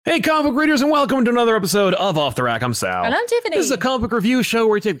Hey, comic book readers, and welcome to another episode of Off the Rack. I'm Sal. And I'm Tiffany. This is a comic book review show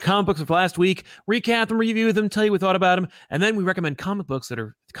where we take comic books of last week, recap them, review them, tell you what we thought about them, and then we recommend comic books that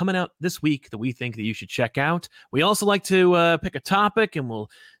are coming out this week that we think that you should check out. We also like to pick a topic, and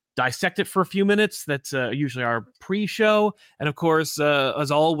we'll dissect it for a few minutes. That's usually our pre-show. And of course, as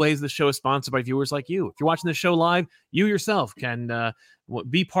always, the show is sponsored by viewers like you. If you're watching the show live, you yourself can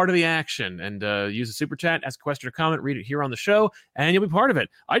be part of the action and use a super chat, ask a question or comment, read it here on the show, and you'll be part of it.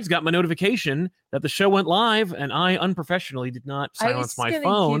 I just got my notification that the show went live, and I unprofessionally did not silence my phone. I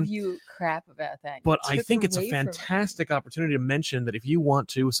was going to give you crap about that. But I think it's a fantastic opportunity to mention that if you want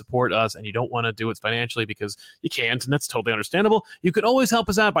to support us and you don't want to do it financially because you can't, and that's totally understandable, you can always help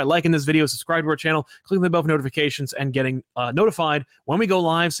us out by liking this video, subscribe to our channel, clicking the bell for notifications, and getting notified when we go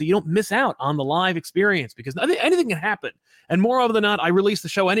live so you don't miss out on the live experience, because anything can happen. And more often than not, I release the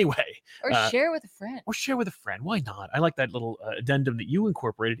show anyway. Or share with a friend. Or share with a friend. Why not? I like that little addendum that you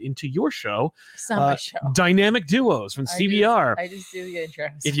incorporated into your show. It's not my show. Dynamic Duos from CBR. I just do the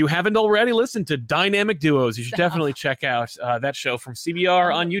intros. If you haven't already listened to Dynamic Duos, you should definitely check out that show from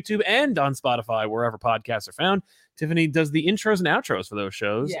CBR on YouTube and on Spotify, wherever podcasts are found. Tiffany does the intros and outros for those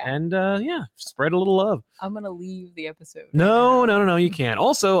shows. Yeah. And spread a little love. I'm going to leave the episode. No, you can't.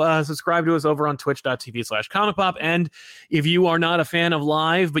 Also, subscribe to us over on twitch.tv/comicpop. And if you are not a fan of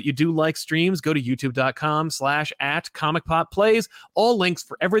live, but you do like streams, go to youtube.com/@comicpopplays. All links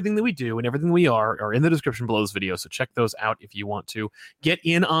for everything that we do and everything we are in the description below this video. So check those out if you want to get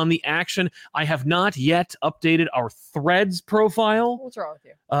in on the action. I have not yet updated our Threads profile. What's wrong with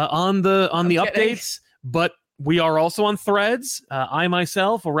you? On the updates, but we are also on Threads. I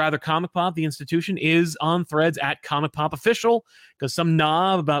myself, or rather Comic Pop, the institution, is on Threads at Comic Pop Official, because some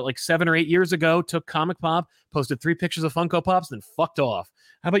knob about like 7 or 8 years ago took Comic Pop, posted 3 pictures of Funko Pops, then fucked off.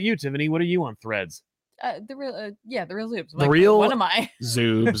 How about you, Tiffany? What are you on Threads? The real Zoobs. The real what am I?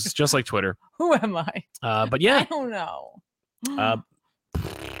 Zoobs, just like Twitter. Who am I? But yeah. I don't know.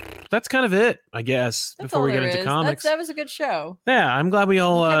 That's kind of it, I guess, That's before we get into comics. That was a good show. Yeah, I'm glad we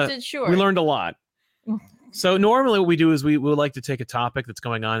all kept it short. We learned a lot. So normally what we do is we would like to take a topic that's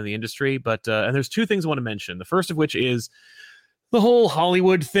going on in the industry, but and there's 2 things I want to mention. The first of which is the whole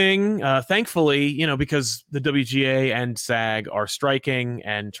Hollywood thing. Thankfully, because the WGA and SAG are striking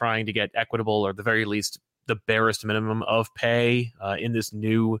and trying to get equitable, or at the very least the barest minimum of pay in this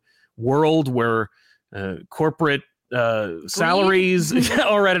new world where corporate salaries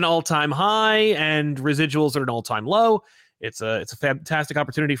are at an all-time high and residuals are at an all-time low. It's a fantastic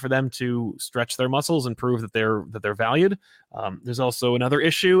opportunity for them to stretch their muscles and prove that they're valued. There's also another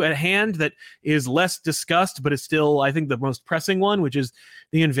issue at hand that is less discussed, but is still, I think, the most pressing one, which is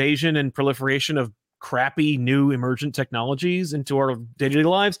the invasion and proliferation of crappy new emergent technologies into our day-to-day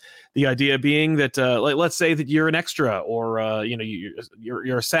lives. The idea being that, let's say that you're an extra, or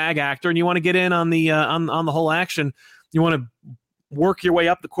you're a SAG actor, and you want to get in on the on the whole action. You want to work your way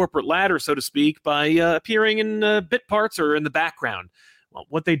up the corporate ladder, so to speak, by appearing in bit parts or in the background. Well,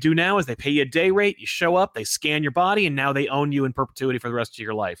 what they do now is they pay you a day rate, you show up, they scan your body, and now they own you in perpetuity for the rest of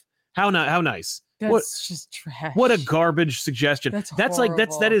your life. How nice. That's just trash. What a garbage suggestion. That's like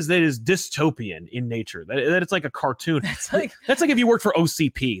that is dystopian in nature. That it's like a cartoon. That's like if you worked for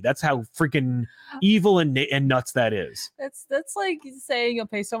OCP. That's how freaking evil and nuts that is. That's like saying you'll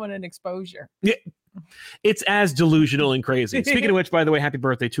pay someone an exposure. Yeah. It's as delusional and crazy. Speaking of which, by the way, happy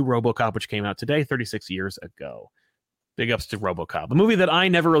birthday to RoboCop, which came out today, 36 years ago. Big ups to RoboCop, a movie that I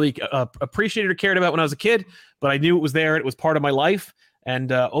never really appreciated or cared about when I was a kid, but I knew it was there. It was part of my life.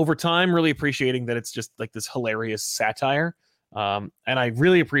 And over time, really appreciating that it's just like this hilarious satire. And I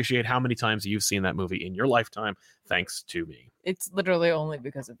really appreciate how many times you've seen that movie in your lifetime, thanks to me. It's literally only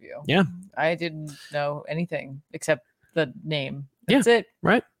because of you. Yeah. I didn't know anything except the name. That's it.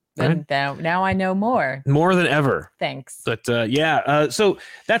 Right. And now I know more than ever. Thanks. But so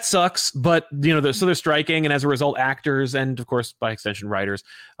that sucks. But so they're striking, and as a result, actors and of course by extension writers,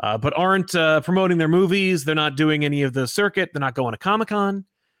 but aren't promoting their movies. They're not doing any of the circuit. They're not going to Comic-Con.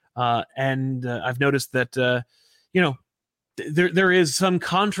 And I've noticed that there is some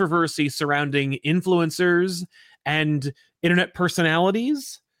controversy surrounding influencers and internet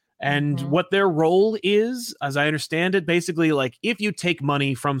personalities. And what their role is, as I understand it, basically, like, if you take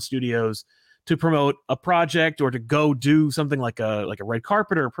money from studios to promote a project or to go do something like a red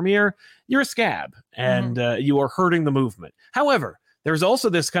carpet or a premiere, you're a scab and you are hurting the movement. However, there's also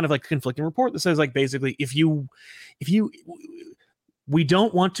this kind of like conflicting report that says, like, basically, we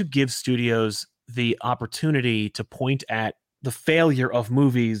don't want to give studios the opportunity to point at the failure of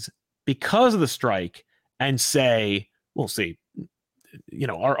movies because of the strike and say, we'll see.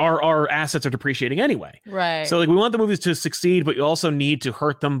 our assets are depreciating anyway. Right. So like we want the movies to succeed, but you also need to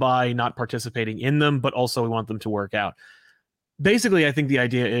hurt them by not participating in them, but also we want them to work out. Basically, I think the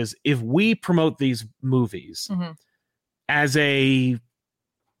idea is if we promote these movies as a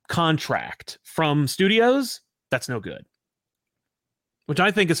contract from studios, that's no good. Which I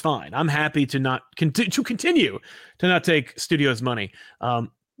think is fine. I'm happy to not continue to not take studios' money.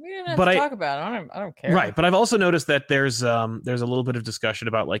 We didn't have to talk about it. I don't care. Right, but I've also noticed that there's a little bit of discussion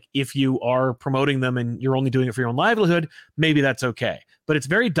about like if you are promoting them and you're only doing it for your own livelihood, maybe that's okay. But it's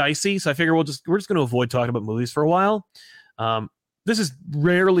very dicey, so I figure we're just going to avoid talking about movies for a while. This is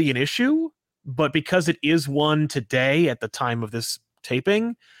rarely an issue, but because it is one today at the time of this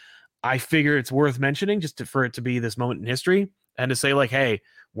taping, I figure it's worth mentioning just for it to be this moment in history and to say like, hey,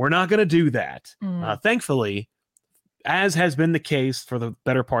 we're not going to do that. Thankfully, as has been the case for the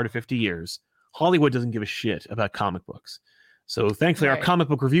better part of 50 years, Hollywood doesn't give a shit about comic books. So thankfully, our comic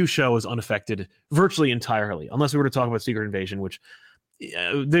book review show is unaffected virtually entirely, unless we were to talk about Secret Invasion, which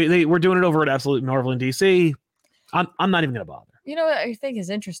they were doing it over at Absolute Marvel in DC. I'm not even going to bother. You know what I think is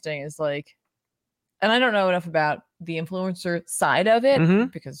interesting is like, and I don't know enough about the influencer side of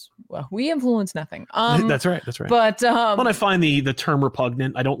it because, well, we influence nothing. That's right. But when I find the term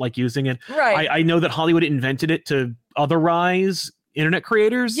repugnant, I don't like using it. Right. I know that Hollywood invented it to otherize internet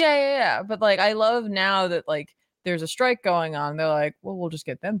creators. Yeah. But like, I love now that like there's a strike going on. They're like, well, we'll just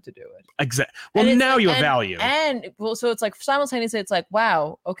get them to do it. Exactly. Well, now you have value. And well, so it's like simultaneously, it's like,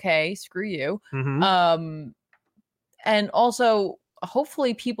 wow, okay, screw you. And also,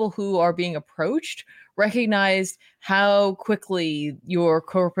 hopefully people who are being approached recognize how quickly your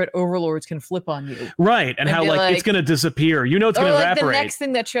corporate overlords can flip on you. Right. And how like it's going to disappear. You know, it's going to evaporate. The next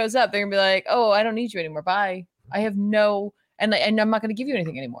thing that shows up, they're going to be like, oh, I don't need you anymore. Bye. I have no, and I'm not going to give you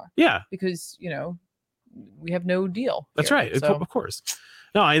anything anymore. Yeah. Because, we have no deal. That's here, right. So. Of course.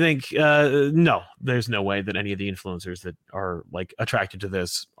 No, I think, no, there's no way that any of the influencers that are like attracted to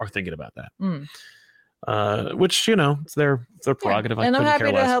this are thinking about that. Which it's their prerogative. And I'm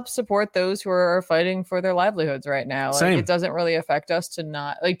happy to help support those who are fighting for their livelihoods right now. Like, it doesn't really affect us to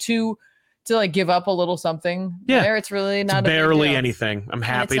not like to give up a little something. Yeah, there. It's really not barely anything. I'm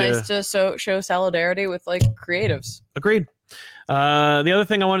happy it's nice to show solidarity with like creatives. Agreed. The other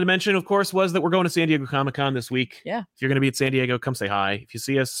thing I wanted to mention, of course, was that we're going to San Diego Comic-Con this week. Yeah, if you're going to be at San Diego, come say hi. If you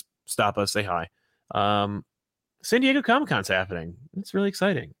see us, stop us, say hi. San Diego Comic-Con's happening. It's really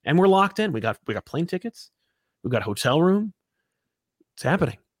exciting. And we're locked in. We got plane tickets. We got a hotel room. It's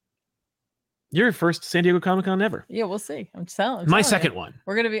happening. Your first San Diego Comic-Con ever. Yeah, we'll see. I'm telling My second one.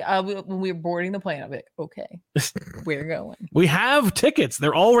 We're going to be when we're boarding the plane. I'll be okay. We're going. We have tickets.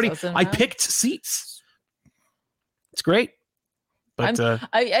 They're already I picked seats. It's great. But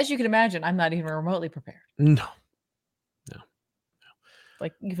as you can imagine, I'm not even remotely prepared. No.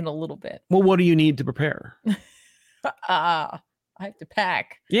 Like even a little bit. Well, what do you need to prepare? I have to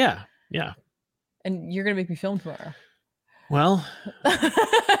pack. Yeah. And you're gonna make me film tomorrow. Well,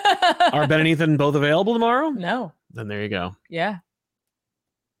 are Ben and Ethan both available tomorrow? No. Then there you go. Yeah.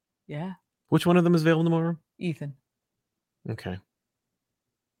 Which one of them is available tomorrow? Ethan. Okay.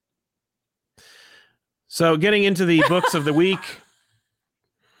 So getting into the books of the week.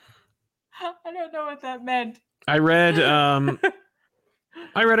 I don't know what that meant. I read a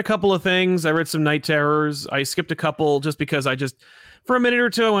couple of things. I read some Night Terrors. I skipped a couple just because for a minute or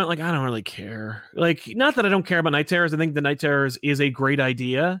two, I went like, I don't really care. Like, not that I don't care about Night Terrors. I think the Night Terrors is a great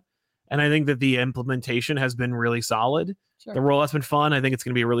idea. And I think that the implementation has been really solid. Sure. The rollout's been fun. I think it's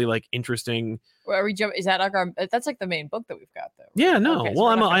going to be a really like interesting. Well, is that like that's like the main book that we've got though? Yeah, no. Okay, so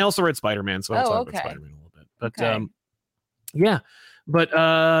I also read Spider-Man, so I'll talk about Spider-Man a little bit. But yeah. But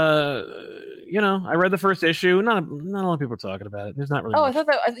I read the first issue. Not a lot of people are talking about it. There's not really. Oh, much. I thought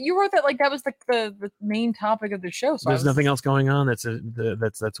that you wrote that like that was the main topic of the show. So there's nothing else going on that's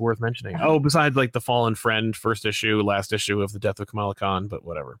worth mentioning. Oh, besides like the Fallen Friend first issue, last issue of the Death of Kamala Khan, but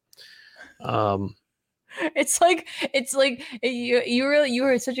whatever. It's like you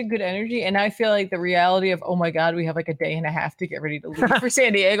were such a good energy, and I feel like the reality of, oh my god, we have like a day and a half to get ready to leave for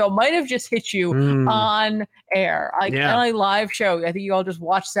San Diego might have just hit you on air, like on a live show. I think you all just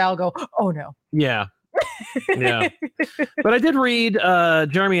watched Sal go, oh no. Yeah. But I did read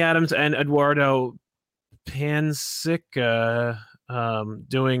Jeremy Adams and Eduardo Pansica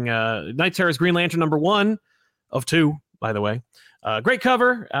doing Night Terror's Green Lantern #1 of 2, by the way. Great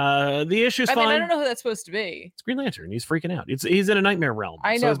cover. The issue's fine. I don't know who that's supposed to be. It's Green Lantern. He's freaking out. He's in a nightmare realm.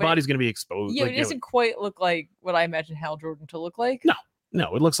 I know, so his body's going to be exposed. Yeah, it doesn't quite look like what I imagine Hal Jordan to look like. No.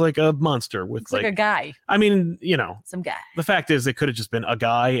 No, it looks like a monster with It's like a guy, I mean, some guy. the fact is it could have just been a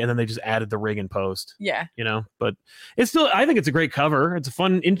guy and then they just added the rig in post. Yeah. But it's still, I think it's a great cover. It's a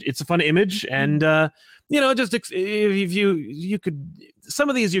fun image, and just if you could, some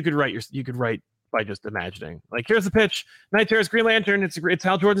of these you could write by just imagining. Like, here's the pitch: Night Terror's Green Lantern. It's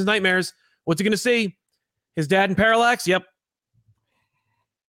Hal Jordan's nightmares. What's he gonna see? His dad in Parallax. Yep.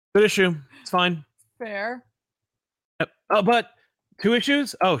 Good issue. It's fine. Fair. Yep. Oh, but 2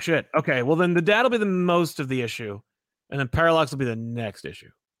 issues? Oh shit. Okay. Well, then the dad will be the most of the issue, and then Parallax will be the next issue.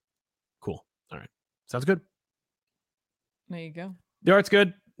 Cool. All right. Sounds good. There you go. The art's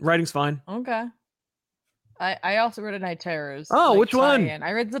good. Writing's fine. Okay. I also read a Night Terrors. Oh, which one?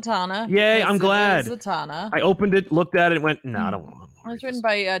 I read Zatanna. Yay, I'm glad. Zatanna. I opened it, looked at it, and went, no, I don't want to. It was written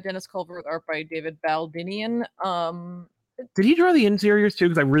by Dennis Culver, art by David Baldinian. Did he draw the interiors too?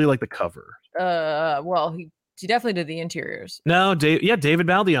 Because I really like the cover. Well, he definitely did the interiors. No, David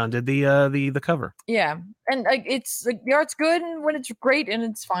Baldion did the cover. Yeah, and it's like the art's good when it's great, and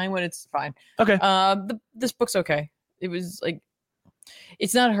it's fine when it's fine. Okay. This book's okay. It was like,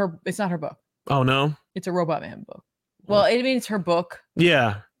 it's not her book. Oh no, it's a Robot Man book. Well, I mean, it's her book.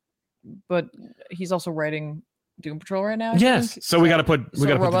 Yeah, but he's also writing Doom Patrol right now. Yes, so we got to put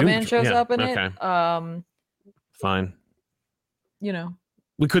Robot Man shows up in it. Fine.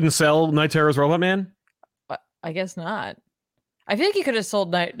 We couldn't sell Night Terror's Robot Man. I guess not. I feel like you could have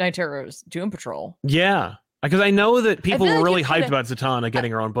sold Night Terror's Doom Patrol. Yeah, because I know that people were really hyped about Zatanna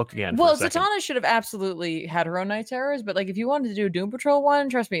getting her own book again. Well, Zatanna should have absolutely had her own Night Terrors, but like if you wanted to do a Doom Patrol one,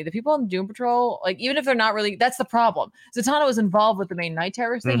 trust me, the people on Doom Patrol, like even if they're not really, that's the problem. Zatanna was involved with the main Night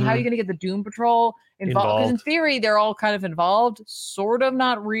Terrors thing. How are you going to get the Doom Patrol involved? Because in theory, they're all kind of involved, sort of,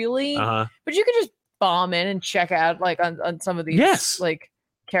 not really. But you could just bomb in and check out like on some of these like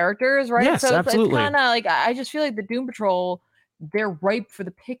characters, right? Yes, so absolutely. It's kind of like, I just feel like the Doom Patrol, they're ripe for the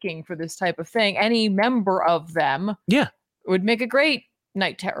picking for this type of thing. Any member of them would make a great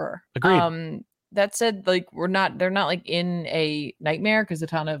Night Terror. Agreed. That said, like they're not like in a nightmare because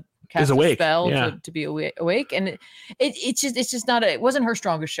Zatanna cast a spell to be awake, and it's just not it wasn't her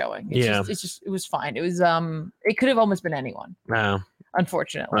strongest showing. It was fine. It was it could have almost been anyone. No,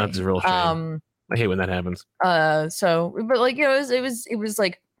 unfortunately, that's a real shame. I hate when that happens. So, but like it was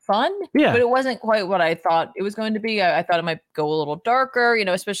like fun, but it wasn't quite what I thought it was going to be. I thought it might go a little darker,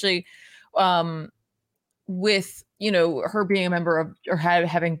 especially with her being a member of or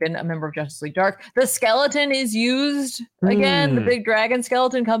having been a member of Justice League Dark. The skeleton is used again. The big dragon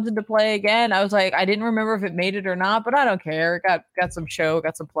skeleton comes into play again. I was like, I didn't remember if it made it or not, but I don't care. It got some show,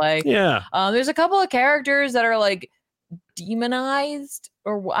 got some play. Yeah. There's a couple of characters that are like demonized,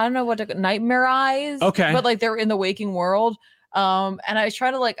 or I don't know what to nightmareized. Okay. But like they're in the waking world. And I was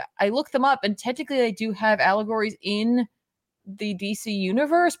trying to I looked them up, and technically they do have allegories in the DC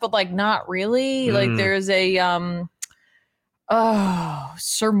universe, but like not really. Like there's a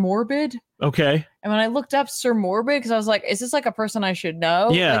Sir Morbid. Okay. And when I looked up Sir Morbid, because I was like, is this like a person I should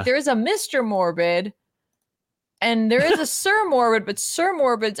know? Yeah. Like there is a Mr. Morbid, and there is a Sir Morbid, but Sir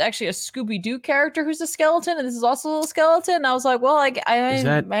Morbid's actually a Scooby-Doo character who's a skeleton, and this is also a little skeleton. And I was like, well,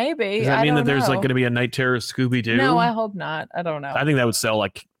 maybe. Does that mean that there's like going to be a Night Terror Scooby-Doo? No, I hope not. I don't know. I think that would sell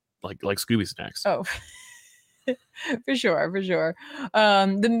like Scooby snacks. Oh, for sure.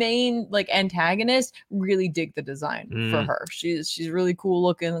 The main like antagonist, really dig the design for her. She's really cool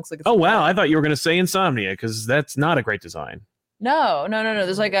looking. Looks like oh wow, I thought you were going to say Insomnia, because that's not a great design. No.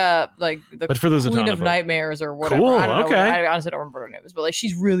 There's like the but for the Queen of book. Nightmares or whatever. Cool. I don't know. Okay. I honestly don't remember what her name is, but like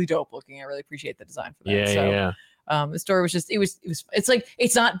she's really dope looking. I really appreciate the design for that. Yeah. The story was just it's like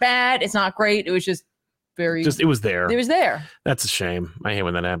it's not bad, it's not great. It was just very it was there. It was there. That's a shame. I hate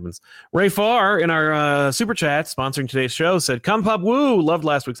when that happens. Ray Farr in our super chat sponsoring today's show said, "Come Pop Woo, loved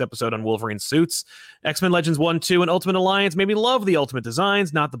last week's episode on Wolverine suits. X-Men Legends 1, 2, and Ultimate Alliance made me love the Ultimate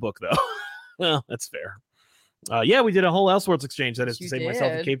designs, not the book though." Well, that's fair. We did a whole Elseworlds exchange. That is to say,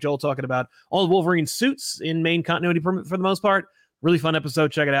 myself and Cape Joel talking about all Wolverine suits in main continuity for the most part. Really fun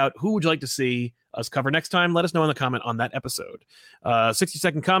episode. Check it out. Who would you like to see us cover next time? Let us know in the comment on that episode.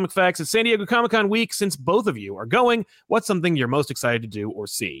 60-second comic facts. It's San Diego Comic-Con week. Since both of you are going, what's something you're most excited to do or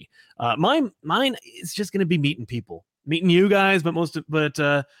see? Mine is just going to be meeting people, meeting you guys,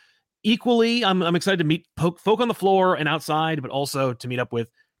 but equally, I'm excited to meet folk on the floor and outside, but also to meet up with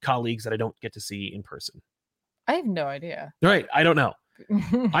colleagues that I don't get to see in person. I have no idea. Right. I don't know.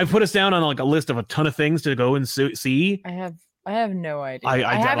 I put us down on like a list of a ton of things to go and see. I have no idea.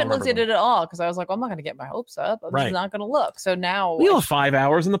 I haven't looked at it at all because I was like, well, I'm not going to get my hopes up. I'm just not going to look. So now we have 5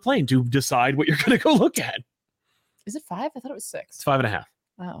 hours on the plane to decide what you're going to go look at. Is it 5? I thought it was 6. It's 5.5.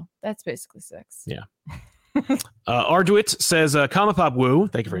 Oh, that's basically 6. Yeah. Arduit says, Comic Pop Woo,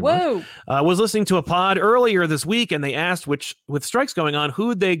 thank you very much. Whoa. Was listening to a pod earlier this week, and they asked with strikes going on,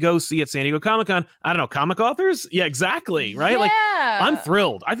 who'd they go see at San Diego Comic-Con? I don't know, comic authors? Yeah, exactly, right? Yeah. Like, I'm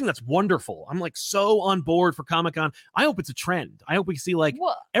thrilled. I think that's wonderful. I'm like so on board for Comic-Con. I hope it's a trend. I hope we see like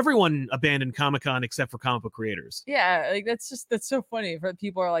everyone abandon Comic-Con except for comic book creators. Yeah, like that's so funny. For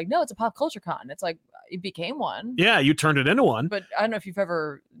people are like, no, it's a pop culture con. It's like it became one. Yeah, you turned it into one. But I don't know if you've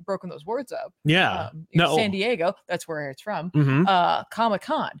ever broken those words up. Yeah. No. San Diego, that's where it's from. Mm-hmm.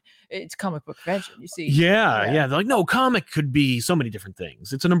 Comic-Con, it's comic book convention. You see. Yeah. They're like, no, comic could be so many different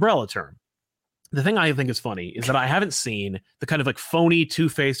things. It's an umbrella term. The thing I think is funny is that I haven't seen the kind of like phony,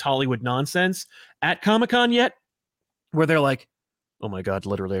 two-faced Hollywood nonsense at Comic-Con yet, where they're like, oh my God,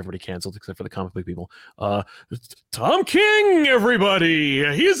 literally everybody canceled except for the comic book people. Tom King,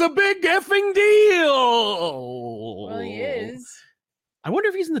 everybody. He's a big effing deal. Well, he is. I wonder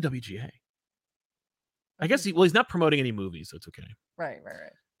if he's in the WGA. I guess he's not promoting any movies, so it's okay. Right.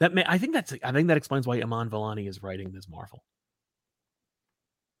 I think that explains why Iman Vellani is writing Ms. Marvel.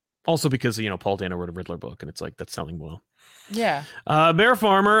 Also because, Paul Dano wrote a Riddler book, and it's like, that's selling well. Yeah. Bear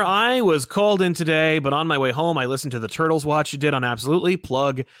Farmer, I was called in today, but on my way home, I listened to the Turtles watch you did on Absolutely,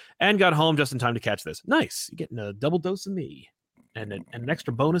 plug, and got home just in time to catch this. Nice. You're getting a double dose of me and an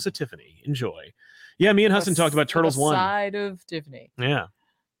extra bonus of Tiffany. Enjoy. Yeah, me and Hudson talked about Turtles 1. Side of Tiffany. Yeah.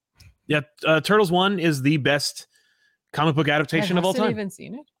 Yeah, Turtles 1 is the best comic book adaptation of all time. Have you even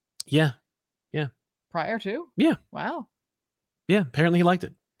seen it? Yeah. Prior to? Yeah. Wow. Yeah, apparently he liked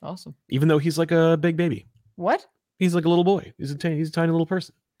it. Awesome. Even though he's like a big baby. What? He's like a little boy. He's a tiny little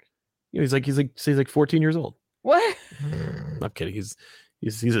person. He's like 14 years old. What? I'm kidding. He's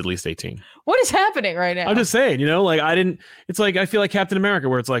at least 18. What is happening right now? I'm just saying, it's like, I feel like Captain America,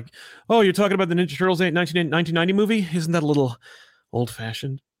 where it's like, oh, you're talking about the Ninja Turtles 1990 movie? Isn't that a little old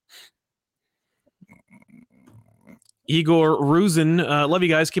fashioned? Igor Ruzin, love you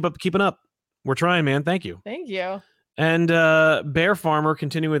guys. Keeping up. We're trying, man. Thank you. Thank you. And Bear Farmer,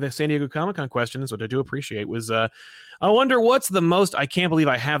 continuing with the San Diego Comic-Con questions, what I do appreciate was, I wonder what's the most I can't believe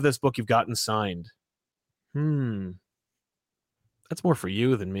I have this book you've gotten signed. That's more for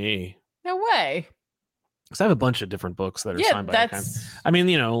you than me. No way. Because I have a bunch of different books that are signed by I mean,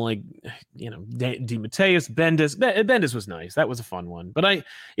 DeMatteis, Bendis. Bendis was nice. That was a fun one. But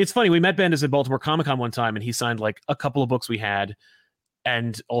it's funny, we met Bendis at Baltimore Comic-Con one time, and he signed like a couple of books we had,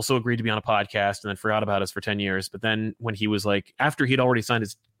 and also agreed to be on a podcast, and then forgot about us for 10 years. But then when he was like, after he'd already signed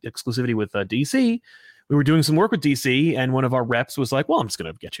his exclusivity with DC, we were doing some work with DC, and one of our reps was like, well, I'm just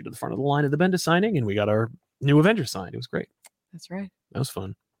going to get you to the front of the line of the Bendis signing, and we got our new Avengers signed. It was great. That's right. That was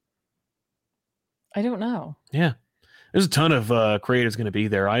fun. I don't know. Yeah. There's a ton of creators going to be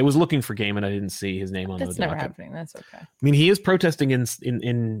there. I was looking for Gaiman. I didn't see his name on the docket. That's never happening. That's okay. I mean, he is protesting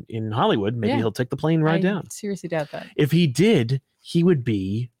in Hollywood. Maybe he'll take the plane ride down. Seriously doubt that. If he did, he would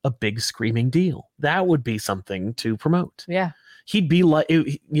be a big screaming deal. That would be something to promote. Yeah. He'd be like,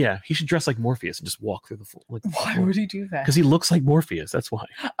 he should dress like Morpheus and just walk through the floor. Why would he do that? Because he looks like Morpheus. That's why.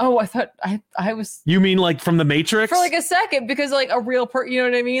 Oh, I thought I was. You mean like from the Matrix? For like a second, because like a real you know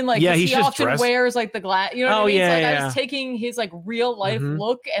what I mean? Like, yeah, he often wears like the glass. You know what I mean? Yeah, it's like I was taking his like real life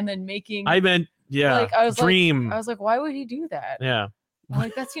look and then making. I meant, like I was dream. I was like, why would he do that? Yeah.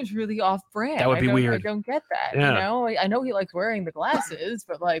 Like that seems really off-brand. That would be weird. I don't get that. Yeah. You know, I know he likes wearing the glasses,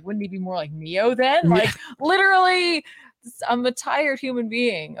 but like, wouldn't he be more like Neo then? Like, literally, I'm a tired human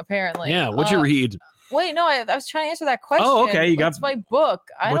being. Apparently. Yeah. What'd you read? Wait, no, I was trying to answer that question. Oh, okay. What's my book?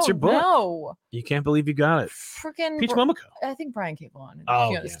 What's your book? Know. You can't believe you got it. Freaking Peach Momoko. I think Brian K. Vaughan.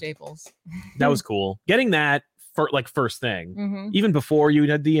 The Staples. That was cool. Getting that for like first thing, even before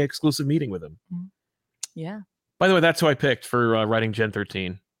you had the exclusive meeting with him. Yeah. By the way, that's who I picked for writing Gen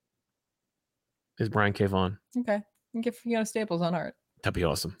 13. Is Brian K. Vaughan. Okay. You can get Staples on art. That'd be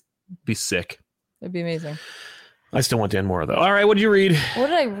awesome. Be sick. That'd be amazing. I still want Dan Mora though. All right, what did you read? What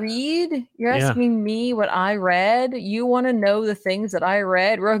did I read? You're asking me what I read. You want to know the things that I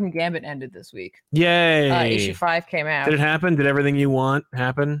read? Rogue and Gambit ended this week. Yay! Issue 5 came out. Did it happen? Did everything you want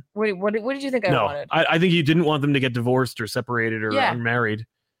happen? What did you think I wanted? I think you didn't want them to get divorced or separated or unmarried.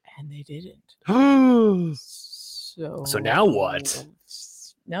 And they didn't. So now what?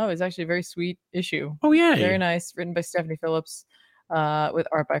 No, it's actually a very sweet issue. Oh yeah, very nice, written by Stephanie Phillips, with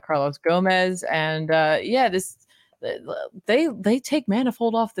art by Carlos Gomez, and they take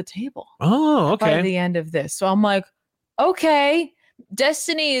Manifold off the table. Oh, okay. By the end of this, so I'm like, okay,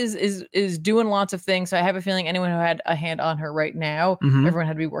 Destiny is doing lots of things. So I have a feeling anyone who had a hand on her right now, everyone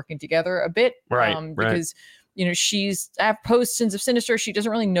had to be working together a bit, right? Because she's at post Sins of Sinister. She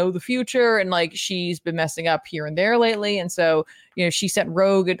doesn't really know the future, and like she's been messing up here and there lately. And so, she sent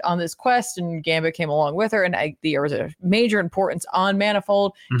Rogue on this quest, and Gambit came along with her. And there was a major importance on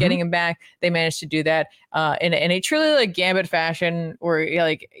Manifold getting him back. They managed to do that in a truly like Gambit fashion, where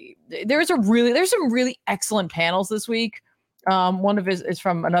like there's some really excellent panels this week. One of his is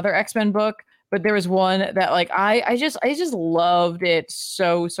from another X-Men book. But there was one that like I just loved it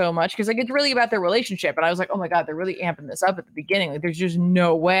so much because like it's really about their relationship, and I was like, oh my god, they're really amping this up at the beginning. Like there's just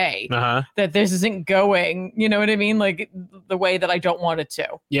no way that this isn't going, you know what I mean? Like the way that I don't want it to.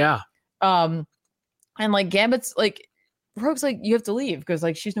 Yeah. And like Gambit's like Rogue's like, you have to leave because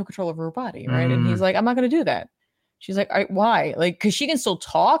like she's no control over her body, right? And he's like, I'm not gonna do that. She's like, why? Like because she can still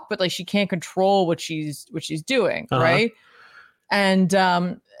talk, but like she can't control what she's doing, right?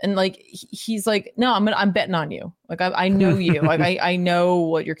 And like he's like, no, I'm betting on you. Like I know you. Like I know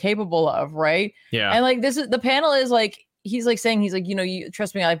what you're capable of, right? Yeah. And like this is the panel is like he's like saying he's like, you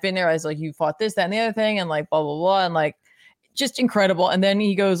trust me, I've been there. I was like, you fought this, that, and the other thing, and like blah blah blah, and like just incredible. And then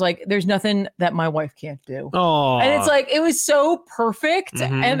he goes like, there's nothing that my wife can't do. Oh, and it's like it was so perfect.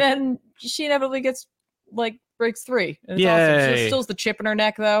 And then she inevitably gets like breaks 3. And it's awesome. She still has the chip in her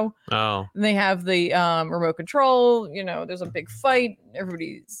neck though. Oh. And they have the remote control. There's a big fight.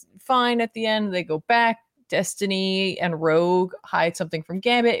 Everybody's fine at the end. They go back. Destiny and Rogue hide something from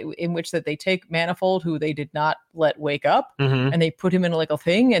Gambit, in which that they take Manifold, who they did not let wake up, and they put him in like a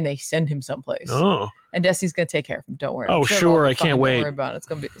thing and they send him someplace. Oh. And Destiny's gonna take care of him. Don't worry. Oh, sure. I can't wait. Don't worry about it.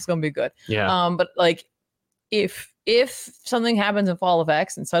 It's gonna be good. Yeah. But like if something happens in Fall of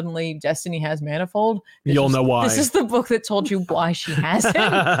X and suddenly Destiny has Manifold, you'll know why. This is the book that told you why she has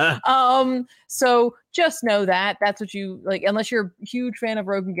him. So just know that's what you like. Unless you're a huge fan of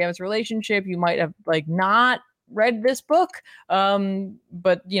Rogue and Gambit's relationship, you might have like not read this book.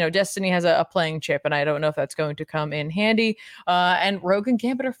 But Destiny has a playing chip, and I don't know if that's going to come in handy. And Rogue and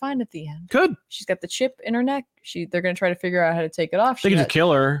Gambit are fine at the end. Good. She's got the chip in her neck. They're going to try to figure out how to take it off. They can just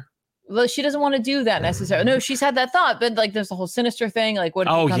kill her. Well, she doesn't want to do that necessarily. No, she's had that thought, but like there's the whole Sinister thing. Like what?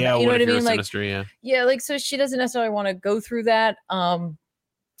 Oh yeah, you know what I mean? Like Sinister, yeah. Like so she doesn't necessarily want to go through that.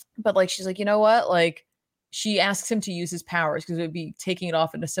 But like she's like, you know what? Like she asks him to use his powers because it would be taking it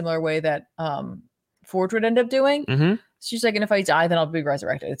off in a similar way that Forge would end up doing. She's like, and if I die, then I'll be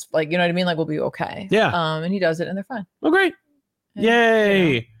resurrected. It's like, you know what I mean? Like we'll be okay. Yeah. And he does it, and they're fine. Oh great! And,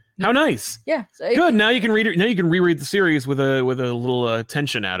 yay! How nice. Yeah. So good. Now you can read it. Now you can reread the series with a little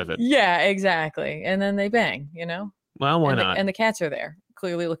tension out of it. Yeah, exactly. And then they bang. Well, why not? And the cats are there,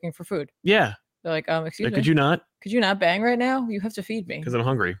 clearly looking for food. Yeah. They're like, excuse me. Could you not? Could you not bang right now? You have to feed me. Because I'm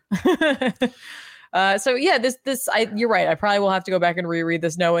hungry. So yeah, you're right. I probably will have to go back and reread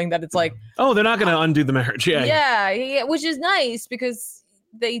this, knowing that it's like, oh, they're not going to undo the marriage. Yeah, which is nice because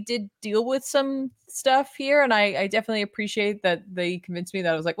they did deal with some stuff here, and I definitely appreciate that they convinced me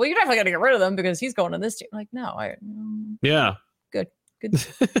that I was like, well, you're definitely gonna get rid of them because he's going on this team. I'm like, no, yeah, good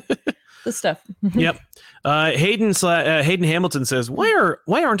good stuff. Yep. Hayden Hamilton says, why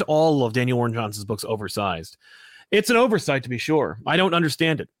aren't all of Daniel Warren Johnson's books oversized? It's an oversight, to be sure. I don't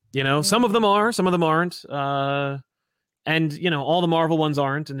understand it. Some of them are, some of them aren't. And all the Marvel ones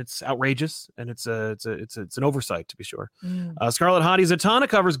aren't, and it's outrageous, and it's an oversight, to be sure. Scarlet Hottie's Zatanna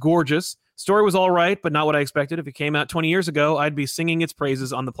cover's gorgeous. Story was all right, but not what I expected. If it came out 20 years ago, I'd be singing its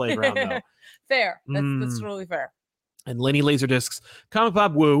praises on the playground. Though. Fair. That's totally fair. And Lenny Laserdiscs, Comic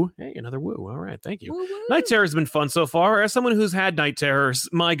Pop Woo. Hey, another woo. All right, thank you. Woo-woo. Night Terror has been fun so far. As someone who's had night terrors,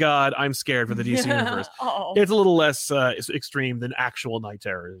 my God, I'm scared for the DC universe. Oh. It's a little less extreme than actual night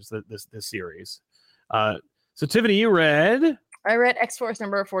terrors. This series. So Tiffany, you read? I read X-Force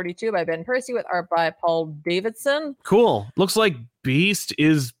number 42 by Ben Percy with art by Paul Davidson. Cool. Looks like Beast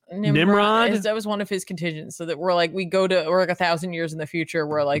is Nimrod. That was one of his contingents. So that we're like 1,000 years in the future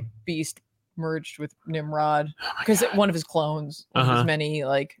where like Beast merged with Nimrod because one of his clones, one of his many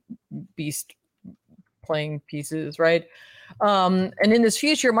like Beast playing pieces, right? And in this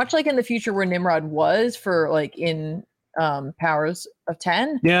future, much like in the future where Nimrod was for like in Powers of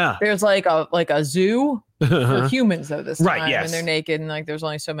 10, yeah, there's like a zoo for humans though this time, right? Yes, and they're naked, and like there's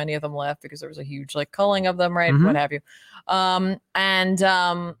only so many of them left because there was a huge like culling of them, right? What have you?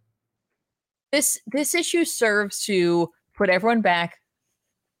 This issue serves to put everyone back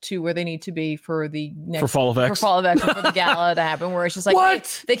to where they need to be for the next for Fall of X, for the gala to happen, where it's just like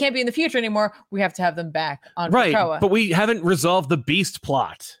what? They can't be in the future anymore. We have to have them back on right, Krakoa. But we haven't resolved the Beast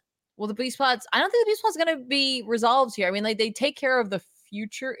plot. Well, the Beast plots, I don't think the Beast plot's going to be resolved here. I mean, like they take care of the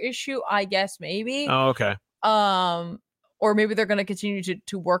future issue, I guess, maybe. Oh, okay. Or maybe they're going to continue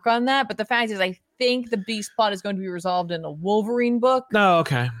to work on that. But the fact is, I think the Beast plot is going to be resolved in a Wolverine book. Oh,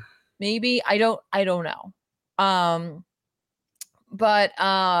 okay. Maybe. I don't know. But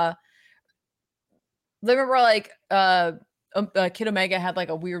remember like Kid Omega had like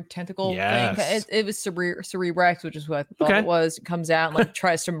a weird tentacle thing. It was Cerebrex, which is what I thought it was. It comes out and like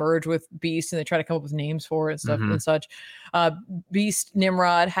tries to merge with Beast, and they try to come up with names for it and stuff and such. Beast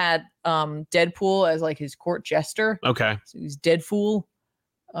Nimrod had Deadpool as like his court jester. Okay, so he's Deadpool,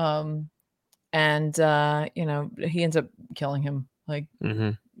 and you know, he ends up killing him. Like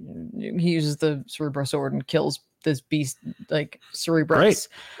he uses the Cerebro sword and kills this Beast, like Cerebrex.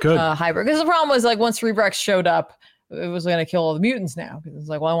 Good. Hybrid. Because the problem was like once Cerebrex showed up, it was going to kill all the mutants now, because it's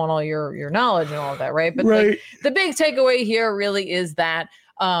like, well, I want all your knowledge and all of that, right? But like, the big takeaway here really is that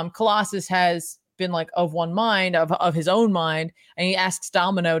Colossus has been like of one mind, of his own mind, and he asks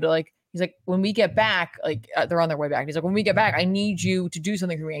Domino to like, he's like, when we get back, like they're on their way back. He's like, when we get back, I need you to do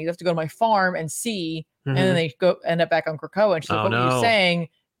something for me. You have to go to my farm and see, and then they end up back on Krakoa, and she's like, what were you saying?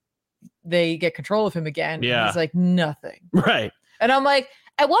 They get control of him again. Yeah, and he's like, nothing. Right. And I'm like,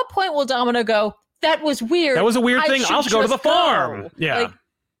 at what point will Domino go, that was weird. That was a weird thing. I'll go to the farm. Yeah.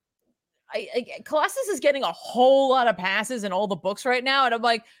 Like, Colossus is getting a whole lot of passes in all the books right now. And I'm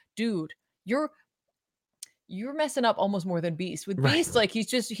like, dude, you're messing up almost more than Beast. With Beast, like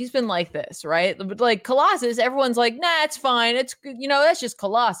he's been like this, right? But like Colossus, everyone's like, nah, it's fine. It's, you know, that's just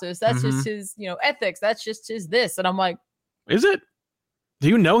Colossus. That's just his, you know, ethics. That's just his this. And I'm like, is it? Do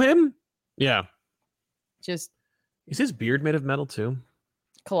you know him? Yeah. Just. Is his beard made of metal too?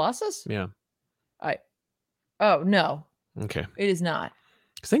 Colossus? Yeah. Oh, no. Okay. It is not.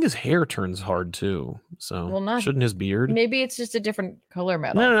 I think his hair turns hard too. So shouldn't his beard? Maybe it's just a different color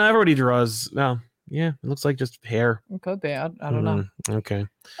metal. No, everybody draws. No. Yeah, it looks like just hair. It could be. I don't know. Okay.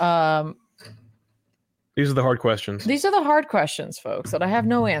 These are the hard questions. These are the hard questions, folks, that I have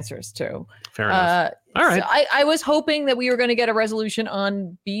no answers to. Fair enough. All right. So I was hoping that we were going to get a resolution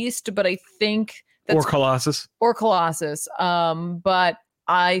on Beast, but I think that's... Or Colossus. But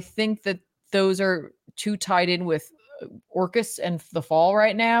I think that those are too tied in with Orcus and the Fall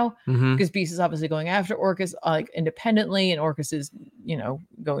right now, because Beast is obviously going after Orcus like independently, and Orcus is, you know,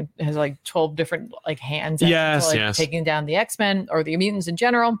 has like 12 different like hands taking down the X-Men or the mutants in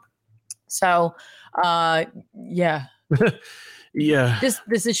general. So yeah. Yeah.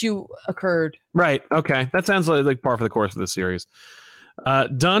 This issue occurred. Right. Okay. That sounds like par for the course of the series.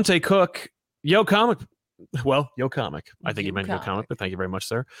 Dante Cook, Yo Comic. I think you meant Yo Comic, but thank you very much,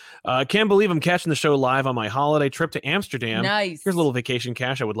 sir. Can't believe I'm catching the show live on my holiday trip to Amsterdam. Nice. Here's a little vacation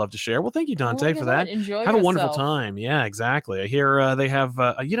cash I would love to share. Well, thank you, Dante, for that. Enjoy Have a wonderful time. Yeah, exactly. I hear they have,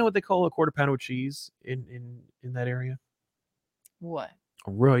 you know what they call a quarter pounder with cheese in that area? What?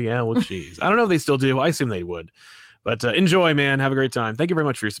 Royale with cheese. I don't know if they still do. I assume they would. But enjoy, man. Have a great time. Thank you very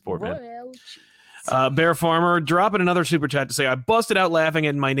much for your support, man. Bear Farmer dropping another super chat to say, I busted out laughing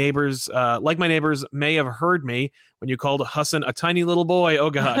at my neighbors, like my neighbors may have heard me when you called Hassan a tiny little boy.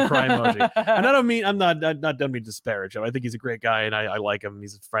 Oh God, cry emoji. And I don't mean, I'm not done being disparage him. I think he's a great guy and I like him.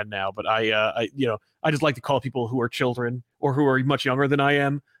 He's a friend now, but I just like to call people who are children or who are much younger than I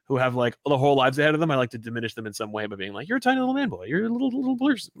am, who have like the whole lives ahead of them. I like to diminish them in some way by being like, you're a tiny little man boy. You're a little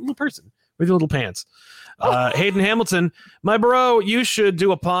person with your little pants. Hayden Hamilton, my bro, you should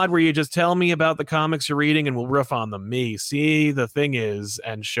do a pod where you just tell me about the comics you're reading and we'll riff on them. Me, see, the thing is,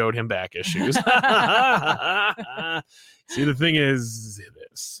 and showed him back issues. See, the thing is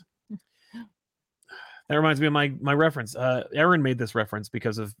this. That reminds me of my reference. Aaron made this reference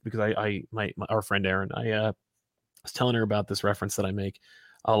because our friend Aaron, I was telling her about this reference that I make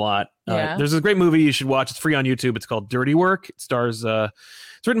a lot. There's a great movie you should watch. It's free on YouTube. It's called Dirty Work. It stars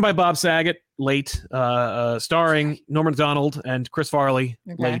it's written by Bob Saget, late, starring Norman Macdonald and Chris Farley,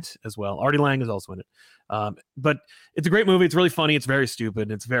 late as well. Artie Lang is also in it. But it's a great movie. It's really funny. It's very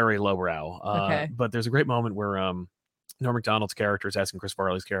stupid. It's very lowbrow. But there's a great moment where Norman Macdonald's character is asking Chris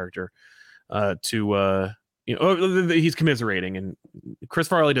Farley's character he's commiserating, and Chris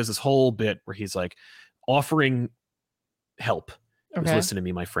Farley does this whole bit where he's like offering help. Just listen to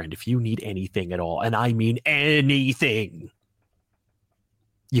me, my friend. If you need anything at all, and I mean anything,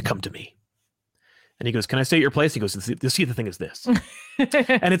 you come to me. And he goes, can I stay at your place? He goes, see, the thing is this.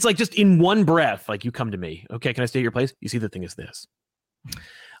 And it's like just in one breath, like, you come to me. Okay, can I stay at your place? You see, the thing is this.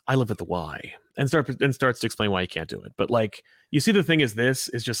 I live at the Y. And starts to explain why you can't do it. But like, you see, the thing is this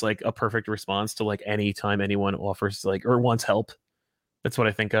is just like a perfect response to like any time anyone offers like or wants help. That's what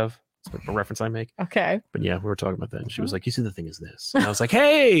I think of. It's a reference I make. Okay. But yeah, we were talking about that. And she was like, you see, the thing is this. And I was like,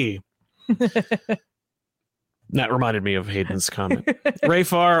 hey. That reminded me of Hayden's comment. Ray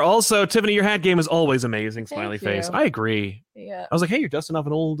Farr. Also, Tiffany, your hat game is always amazing. Smiley face. I agree. Yeah. I was like, hey, you're dusting off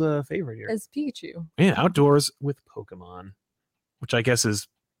an old favorite here. As Pikachu. Yeah, outdoors with Pokemon, which I guess is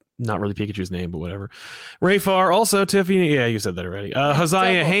not really Pikachu's name, but whatever. Rayfar, also Tiffany. Yeah, you said that already.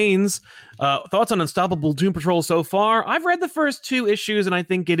 Hosea Haynes, thoughts on Unstoppable Doom Patrol so far? I've read the first 2 issues, and I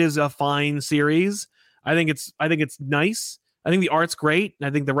think it is a fine series. I think it's nice. I think the art's great. I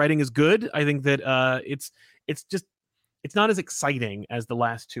think the writing is good. I think that it's not as exciting as the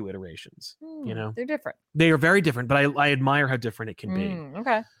last 2 iterations. You know, they're different. They are very different, but I admire how different it can be.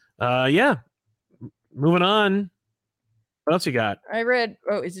 Okay. Yeah. Moving on. What else you got? I read.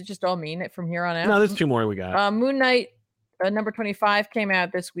 Oh, is it just all me from here on out? No, there's 2 more we got. Moon Knight number 25 came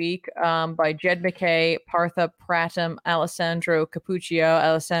out this week by Jed MacKay, Partha Pratim, Alessandro Cappuccio,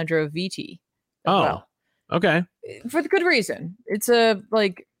 Alessandro Vitti. Well. Okay. For the good reason. It's a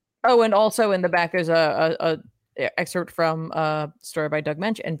like. Oh, and also in the back there's a excerpt from a story by Doug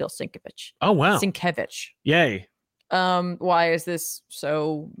Mensch and Bill Sienkiewicz. Oh wow. Sienkiewicz. Yay. Why is this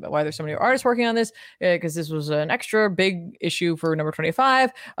why there's so many artists working on this? Because this was an extra big issue for number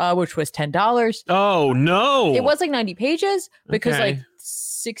 25, which was $10. Oh no. It was like 90 pages because like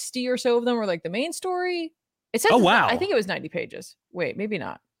 60 or so of them were like the main story. It says, wow. I think it was 90 pages. Wait, maybe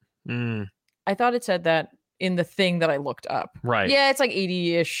not. I thought it said that in the thing that I looked up. Right. Yeah, it's like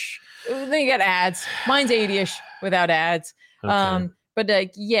 80-ish. Then you get ads. Mine's 80-ish without ads. Okay. But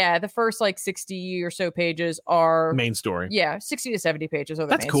like, yeah, the first like 60 or so pages are main story. Yeah, 60 to 70 pages are the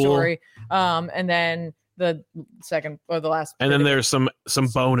That's main cool. story. And then the second or the last. And then there's some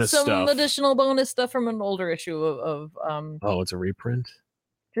bonus stuff. Some additional bonus stuff from an older issue of Oh, it's a reprint?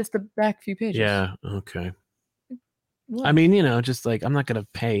 Just the back few pages. Yeah, okay. What? I mean, just like I'm not gonna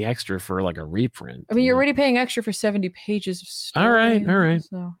pay extra for like a reprint. I mean, you're already paying extra for 70 pages of story. All right.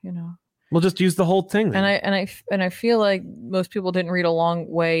 So, We'll just use the whole thing then. And I feel like most people didn't read A Long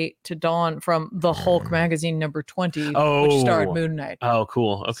Way to Dawn from The Hulk magazine number 20, which starred Moon Knight. Oh,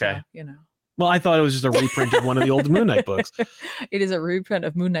 cool. Okay. So, Well, I thought it was just a reprint of one of the old Moon Knight books. It is a reprint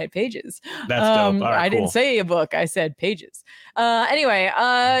of Moon Knight pages. That's dope. All right, I didn't say a book. I said pages. Anyway,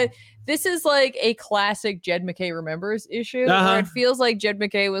 this is like a classic Jed MacKay Remembers issue where it feels like Jed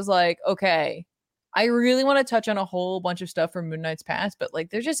MacKay was like, okay, I really want to touch on a whole bunch of stuff from Moon Knight's past, but like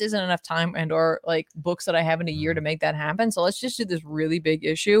there just isn't enough time and or like books that I have in a year to make that happen. So let's just do this really big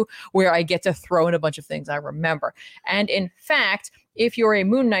issue where I get to throw in a bunch of things I remember. And in fact, if you're a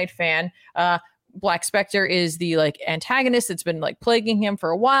Moon Knight fan, Black Spectre is the like antagonist that's been like plaguing him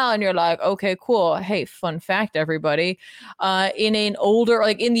for a while, and you're like, okay, cool. Hey, fun fact, everybody. In an older,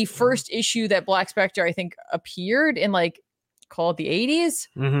 like in the first issue that Black Spectre, I think, appeared in like called the 80s,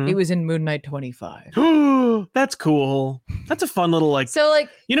 it was in Moon Knight 25. That's cool. That's a fun little like. So like,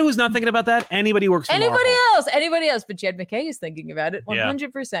 who's not thinking about that? Anybody who works for anybody Marvel. else, but Jed MacKay is thinking about it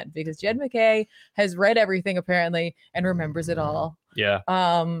 100% because Jed MacKay has read everything apparently and remembers it all. Yeah.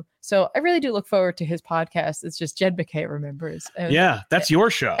 So I really do look forward to his podcast. It's just Jed MacKay Remembers. And, yeah, that's your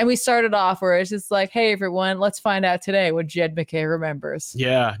show. And we started off where it's just like, hey everyone, let's find out today what Jed MacKay remembers.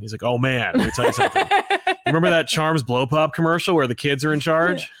 Yeah. He's like, oh man, let me tell you something. Remember that Charms Blow Pop commercial where the kids are in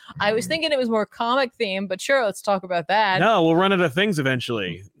charge? I was thinking it was more comic themed, but sure, let's talk about that. No, we'll run out of things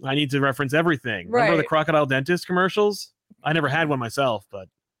eventually. I need to reference everything. Right. Remember the Crocodile Dentist commercials? I never had one myself, but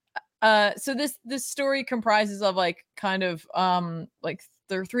so this story comprises of like kind of like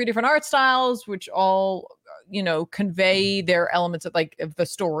there are 3 different art styles which all convey their elements of like of the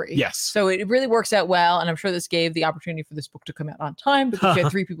story. Yes. So it really works out well, and I'm sure this gave the opportunity for this book to come out on time because you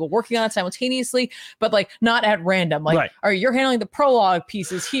had 3 people working on it simultaneously, but like not at random. Like, all right, you're handling the prologue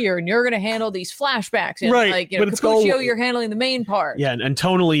pieces here, and you're going to handle these flashbacks, and like but Cappuccio, you're handling the main part. Yeah, and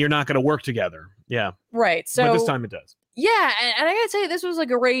tonally you're not going to work together. Yeah. Right. So but this time it does. Yeah, and I gotta say, this was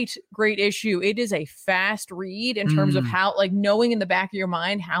like a great issue. It is a fast read in terms of how, like, knowing in the back of your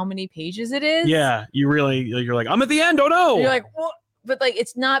mind how many pages it is. Yeah, you're like, I'm at the end. Oh no! You're like, what? But like,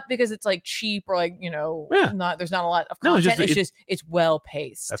 it's not because it's like cheap or like there's not a lot of content. No, it's well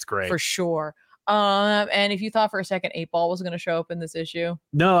paced. That's great for sure. And if you thought for a second 8-Ball was going to show up in this issue,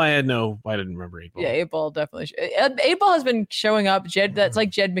 no, I didn't remember 8-Ball. Yeah, 8-Ball definitely. 8-Ball has been showing up. That's like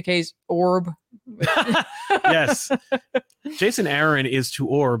Jed MacKay's Orb. Yes, Jason Aaron is to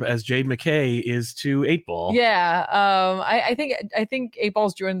Orb as Jed MacKay is to 8-Ball. Yeah, I think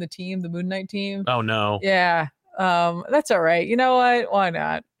 8-Ball's joined the team, the Moon Knight team. Oh no. Yeah, that's all right. You know what? Why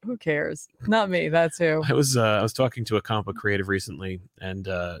not? Who cares? Not me. That's who. I was talking to a comic book creative recently, and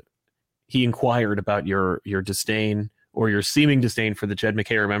he inquired about your disdain or your seeming disdain for the Jed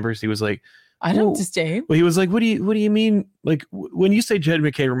MacKay Remembers. He was like, I don't disdain. Well, he was like, what do you mean? Like when you say Jed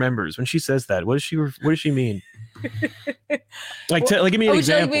MacKay Remembers, when she says that, what does she mean? Like, give me an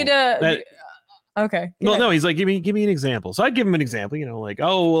example. Okay. Well, Yeah. no, he's like, give me an example. So I'd give him an example, like,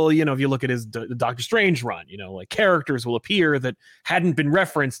 oh, well, if you look at his Doctor Strange run, like characters will appear that hadn't been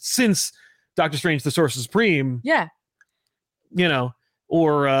referenced since Doctor Strange, the Sorcerer Supreme. Yeah.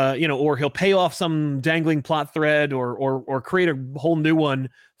 Or he'll pay off some dangling plot thread or create a whole new one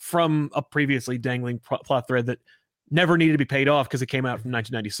from a previously dangling plot thread that never needed to be paid off because it came out from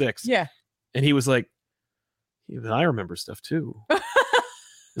 1996. Yeah. And he was like, yeah, I remember stuff too.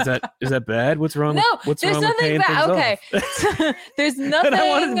 Is that bad? What's wrong? No, what's there's wrong with nothing paying bad. things Okay. off? There's nothing. And I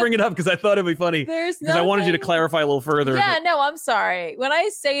wanted to bring it up because I thought it'd be funny. There's because I wanted you to nothing- clarify a little further. Yeah, no, I'm sorry. When I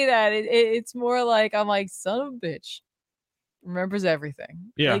say that, it's more like I'm like, son of a bitch. Remembers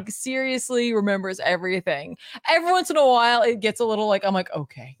everything. Yeah. Like seriously remembers everything. Every once in a while it gets a little like I'm like,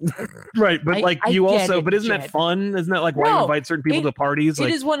 okay. Right, but I you get also it, but isn't Jed. that fun? Isn't that like why you No, invite certain people to parties? It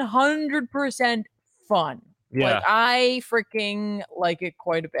Like, is 100% fun. yeah. Like I freaking like it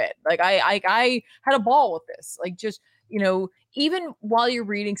quite a bit. Like I had a ball with this. Like just, even while you're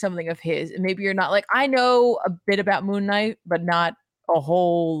reading something of his, and maybe you're not like, I know a bit about Moon Knight, but not a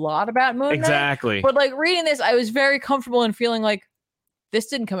whole lot about Moon Knight. Exactly. But like reading this, I was very comfortable in feeling like this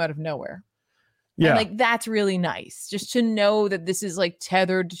didn't come out of nowhere. Yeah. And like that's really nice just to know that this is like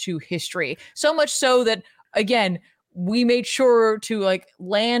tethered to history. So much so that again, we made sure to like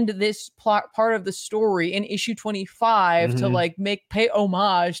land this plot part of the story in issue 25 to like pay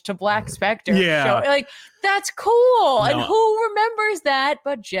homage to Black Spectre. Yeah. So, like that's cool. And No. who remembers that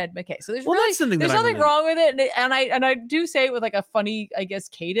but Jed MacKay? So there's Well, that's something there's that I nothing really- wrong with it. And I do say it with like a funny, I guess,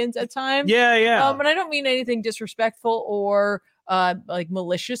 cadence at times. Yeah. And I don't mean anything disrespectful or like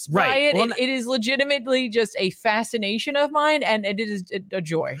malicious by Right. it. Well, It is legitimately just a fascination of mine, and it is a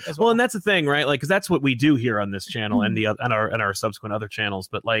joy as well. Well, and that's the thing, right? Like, because that's what we do here on this channel and our subsequent other channels.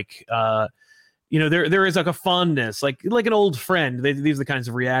 But like, there is like a fondness, like an old friend. These are the kinds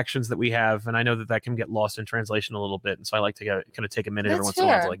of reactions that we have, and I know that can get lost in translation a little bit. And so I like to kind of take a minute every That's once in a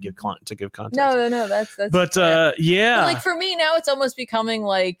while to fair. like give context. no, that's. But fair. yeah, But, like for me now, it's almost becoming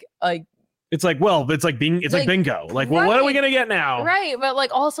like it's like like bingo. Like, well, what are we Right. gonna get now? right, but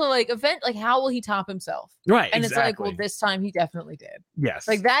like also like event, like how will he top himself? Right. And exactly. it's like, well, this time he definitely did. yes.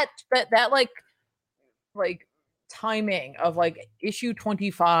 Like that like timing of like issue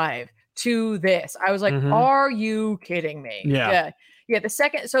 25 to this, I was like, Mhm. are you kidding me? Yeah. The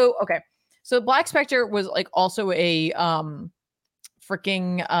second, so Black Spectre was like also a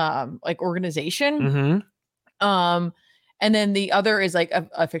freaking like organization. Mm-hmm. And then the other is like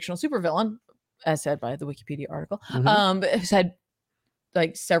a fictional supervillain, as said by the Wikipedia article. Mhm. But it said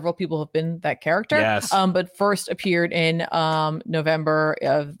like several people have been that character. Yes. But first appeared in November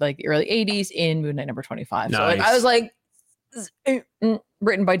of like the early 80s in Moon Knight number 25. So like, I Nice. was like,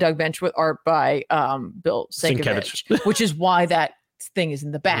 written by Doug Bench with art by Bill Sienkiewicz, which is why that thing is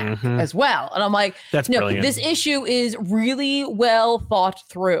in the back Mhm. as well. And I'm like, That's no, brilliant. this issue is really well thought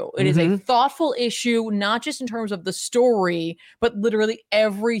through. It is a thoughtful issue, not just in terms of the story, but literally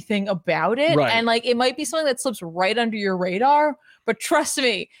everything about it. Right. And like, it might be something that slips right under your radar, but trust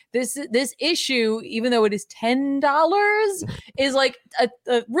me, this issue, even though it is $10, is like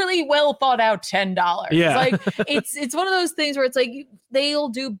a really well thought out $10. Yeah. Like it's one of those things where it's like they'll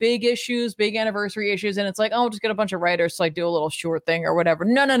do big issues, big anniversary issues, and it's like, oh, just get a bunch of writers to like do a little short thing or whatever.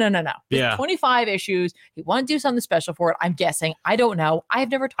 No. There's Yeah. 25 issues. You want to do something special for it. I'm guessing. I don't know.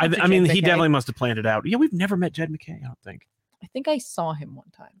 I've never talked to I mean, Jed he MacKay. definitely must have planned it out. Yeah, we've never met Jed MacKay, I don't think. I think I saw him one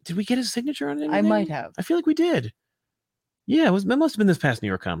time. Did we get his signature on anything? I might have. I feel like we did. Yeah, it must have been this past New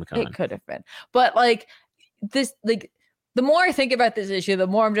York Comic Con. It could have been. But like this, like the more I think about this issue, the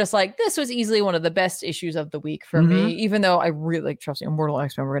more I'm just like, this was easily one of the best issues of the week for me, even though I really like, trust me, Immortal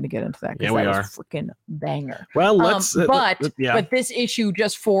X-Men, we're going to get into that. Yeah, we that are. was freaking banger. Well, let's. But this issue,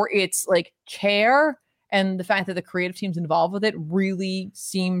 just for its like care and the fact that the creative teams involved with it really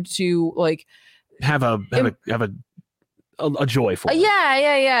seemed to like have a joy for it.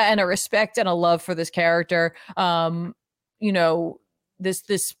 yeah, and a respect and a love for this character.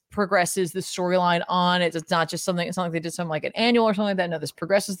 This progresses the storyline on it. It's not just something, it's not like they did something like an annual or something like that. No, this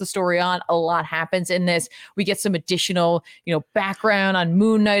progresses the story on. A lot happens in this. We get some additional, background on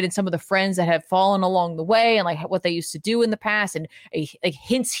Moon Knight and some of the friends that have fallen along the way and like what they used to do in the past, and like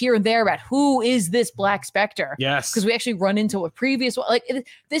hints here and there about who is this Black Spectre. Yes. Because we actually run into a previous one. Like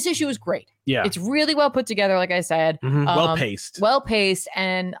this issue is great. Yeah. It's really well put together, like I said. Well paced. Well paced,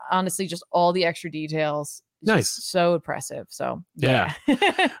 and honestly, just all the extra details. Nice. So impressive. So yeah.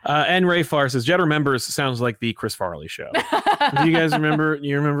 And Ray Farr says, Jed remembers sounds like the Chris Farley show. Do you guys remember?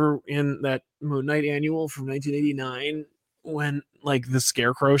 You remember in that Moon Knight annual from 1989 when like the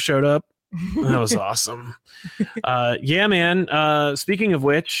Scarecrow showed up? That was awesome. Yeah, man. Speaking of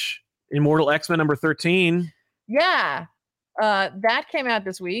which, Immortal X-Men number 13. Yeah. That came out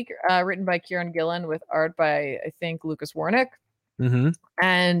this week, written by Kieran Gillen with art by, I think, Lucas Warnick. Mm-hmm.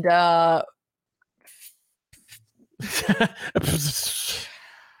 And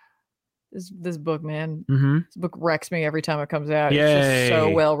this book, man, this book wrecks me every time it comes out. Yay. It's just so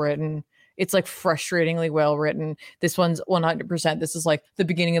well written. It's like frustratingly well written. This one's 100%. This is like the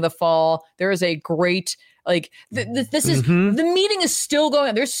beginning of the fall. There is a great like this is the meeting is still going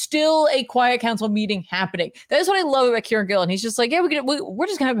on. There's still a Quiet Council meeting happening. That is what I love about Kieran Gillen. He's just like, yeah, we're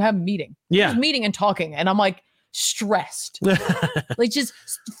just gonna have a meeting. Yeah, just meeting and talking. And I'm like stressed, like just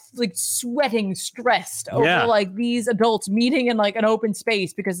like sweating, stressed over like these adults meeting in like an open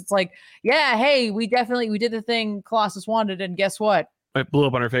space because it's like, yeah, hey, we did the thing Colossus wanted, and guess what? It blew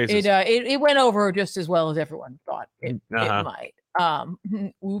up on our faces. It went over just as well as everyone thought it might.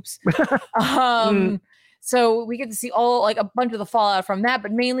 Oops. So we get to see all like a bunch of the fallout from that,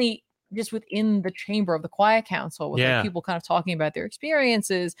 but mainly just within the chamber of the Quiet Council with like, people kind of talking about their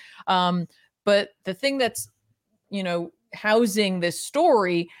experiences. But the thing that's, housing this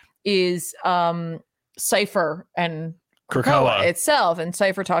story is Cypher and Krakoa itself, and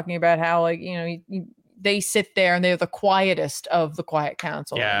Cypher talking about how like, they sit there and they're the quietest of the Quiet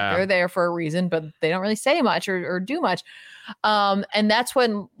Council. Yeah. They're there for a reason, but they don't really say much or do much. And that's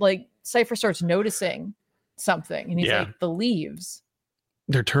when like Cypher starts noticing something and he's like, the leaves,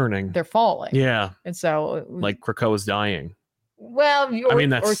 they're turning, they're falling. Yeah. And so like Krakoa's dying. Well,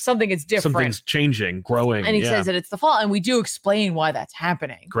 or something is different. Something's changing, growing. And he says that it's the fall. And we do explain why that's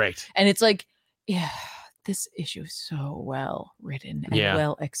happening. Great. And it's like, yeah, this issue is so well written and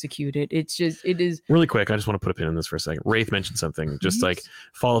well executed. It is really quick. I just want to put a pin in this for a second. Wraith mentioned something just like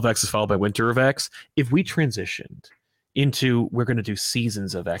Fall of X is followed by Winter of X. If we transitioned into we're going to do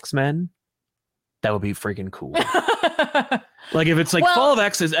seasons of X-Men, that would be freaking cool. Like if it's like Fall of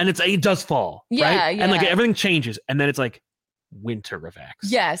X is, and it does fall, right? And like everything changes, and then it's like Winter of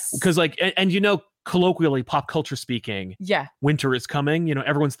X. Yes. Because like, and colloquially, pop culture speaking, winter is coming.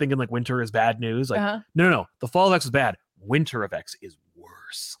 Everyone's thinking like winter is bad news. Like, no. The Fall of X is bad. Winter of X is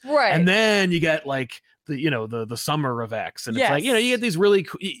worse. Right. And then you get like the summer of X, and it's like you get these really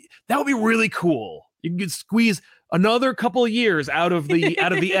that would be really cool. You can squeeze another couple of years out of the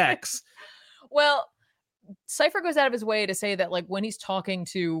X. Well, Cypher goes out of his way to say that like when he's talking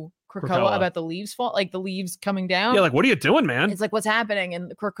to Krakoa about the leaves fall, like the leaves coming down. Yeah, like what are you doing, man? It's like what's happening,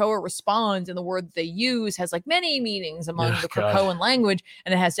 and Krakoa responds, and the word that they use has like many meanings among the Krakoan language,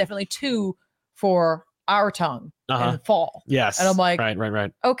 and it has definitely two for our tongue and fall. Yes, and I'm like,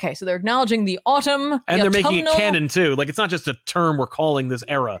 right. Okay, so they're acknowledging the autumn, and they're making it canon too. Like it's not just a term we're calling this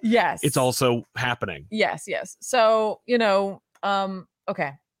era. Yes, it's also happening. Yes. So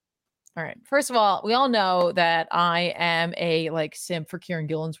okay. All right. First of all, we all know that I am a like simp for Kieran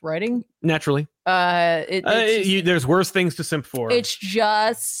Gillen's writing. Naturally. There's worse things to simp for. It's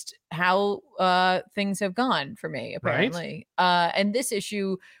just how things have gone for me, apparently. Right? And this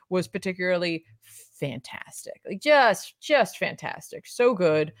issue was particularly fantastic. Like just fantastic. So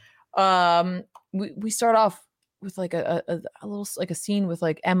good. We start off with like a little like a scene with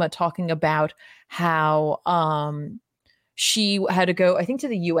like Emma talking about how she had to go, I think, to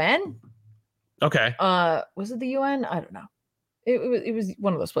the UN. Okay. Was it the UN? I don't know. It was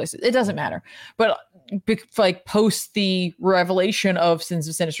one of those places. It doesn't matter. But like post the revelation of Sins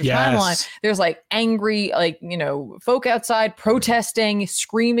of Sinister's timeline, there's like angry, like, folk outside protesting,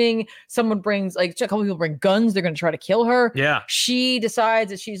 screaming. Someone brings like a couple people bring guns. They're going to try to kill her. Yeah. She decides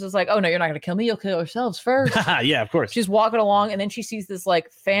that she's just like, oh no, you're not going to kill me. You'll kill yourselves first. Yeah, of course. She's walking along, and then she sees this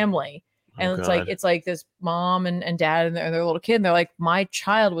like family. And it's like this mom and dad and their little kid. And they're like, my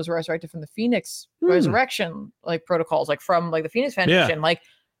child was resurrected from the Phoenix resurrection, like protocols, like from like the Phoenix Foundation. Yeah. Like,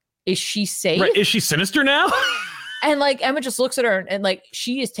 is she safe? Right. Is she sinister now? And like Emma just looks at her and like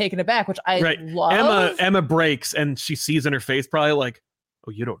she is taken aback, which I love. Emma breaks and she sees in her face probably like,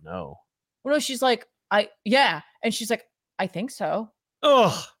 oh, you don't know. Well, no, she's like, and she's like, I think so.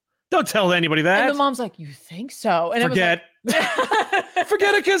 Oh, don't tell anybody that. And the mom's like, you think so? And forget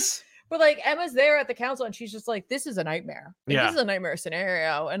it, cause. But like Emma's there at the council and she's just like, this is a nightmare. Like, this is a nightmare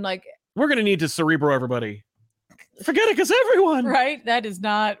scenario. And like, we're going to need to Cerebro everybody. Forget it, because everyone. Right? That is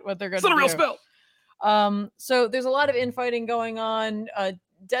not what they're going to do. It's not a real spell. So there's a lot of infighting going on.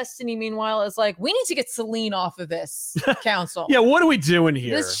 Destiny, meanwhile, is like, we need to get Selene off of this council. Yeah, what are we doing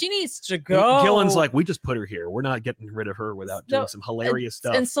here? She needs to go. Gillen's like, we just put her here. We're not getting rid of her without doing some hilarious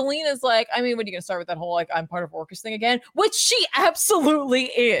stuff. And Selene is like, I mean, when are you going to start with that whole, like, I'm part of Orcus thing again? Which she absolutely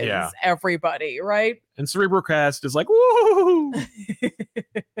is, everybody, right? And Cerebrocast is like, woo!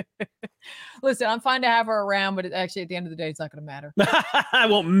 Listen, I'm fine to have her around, but actually, at the end of the day, it's not going to matter. It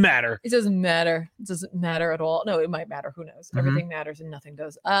won't matter. It doesn't matter. It doesn't matter at all. No, it might matter. Who knows? Everything matters and nothing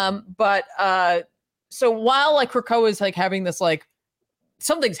does. So while like Krakoa is like having this like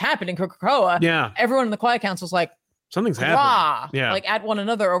something's happening, Krakoa, Yeah. everyone in the Quiet Council's like, Something's rah, happening. Yeah. like at one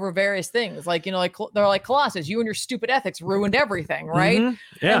another over various things. Like, you know, like they're like, Colossus, you and your stupid ethics ruined everything, right? Mhm.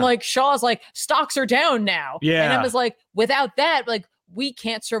 Yeah. And like Shaw's like, stocks are down now. Yeah. And Emma's like, without that, like we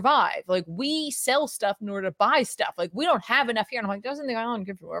can't survive. Like we sell stuff in order to buy stuff. Like we don't have enough here. And I'm like, doesn't the island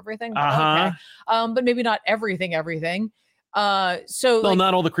give you everything? But Uh-huh. okay. But maybe not everything. So Well, like,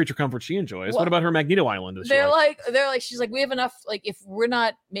 not all the creature comfort she enjoys. Well, What about her Magneto Island? Does she they're like? like, she's like, we have enough. Like if we're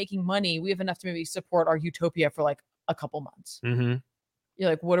not making money, we have enough to maybe support our utopia for like a couple months. Mm-hmm. You're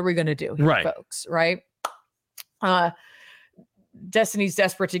like, what are we gonna do here, Right. folks? Right. Destiny's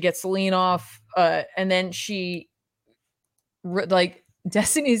desperate to get Selene off, and then like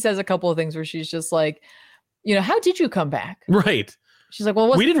Destiny says a couple of things where she's just like, you know, how did you come back? Right. She's like,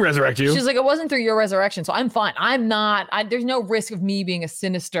 well, We didn't resurrect you. she's like, it wasn't through your resurrection, so I'm fine. I'm not. There's no risk of me being a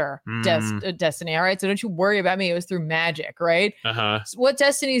sinister Destiny. All right, so don't you worry about me. It was through magic, right? Uh-huh. So what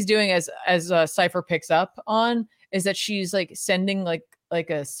Destiny's doing, as Cypher picks up on, is that she's like sending like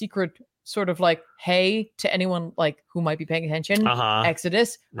a secret sort of like hey to anyone like who might be paying attention. Uh-huh.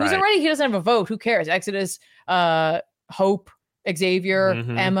 Exodus, who's Right. already, he doesn't have a vote. Who cares? Exodus, Hope, Xavier,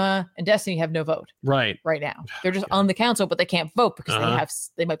 Mhm. Emma, and Destiny have no vote Right. right now. They're just on the council, but they can't vote because Uh-huh.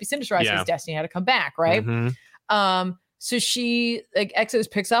 they might be sinistrized Yeah. because Destiny had to come back, right? Mhm. So she like Exodus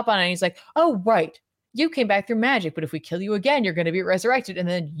picks up on it and he's like, oh right, you came back through magic, but if we kill you again, you're going to be resurrected, and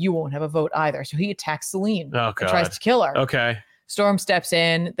then you won't have a vote either. So he attacks Selene Oh, and tries God. to kill her. Okay. Storm steps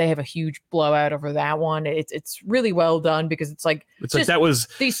in. They have a huge blowout over that one. It's really well done because it's like It's like just that was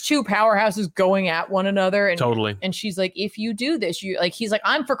these two powerhouses going at one another, and totally. and she's like, if you do this, you like, he's like,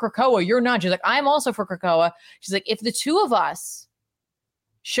 I'm for Krakoa, you're not. She's like, I'm also for Krakoa. She's like, if the two of us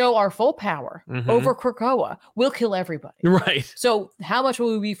show our full power Mhm. over Krakoa, we'll kill everybody. Right. So how much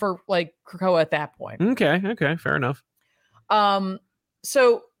will we be for like Krakoa at that point? Okay. Okay. Fair enough.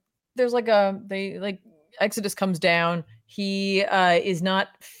 So there's like Exodus comes down. He is not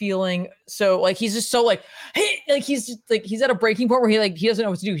feeling so like he's just so like hey, like he's just like he's at a breaking point where he doesn't know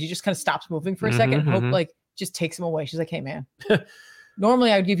what to do. He just kind of stops moving for a second. Hope like just takes him away. She's like, hey man,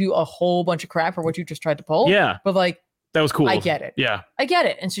 normally I would give you a whole bunch of crap for what you just tried to pull. Yeah. But like That was cool. I get it. Yeah. I get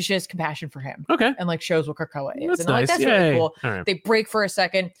it. And so she has compassion for him Okay. and like shows what Krakoa is. That's And I'm like, nice. that's really Yay. cool. All right. They break for a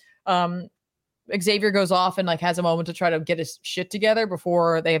second. Xavier goes off and like has a moment to try to get his shit together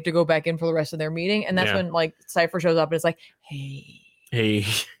before they have to go back in for the rest of their meeting. And that's Yeah. when like Cypher shows up and it's like, hey. Hey.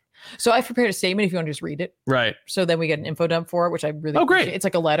 So I've prepared a statement if you want to just read it. Right. So then we get an info dump for it, which I really Oh, great. appreciate. It's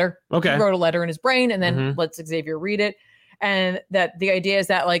like a letter. Okay. He wrote a letter in his brain and then Mhm. lets Xavier read it. And that the idea is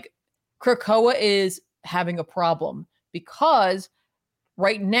that like Krakoa is having a problem because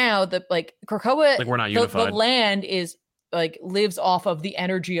right now the like Krakoa, Like we're not the unified. land is like lives off of the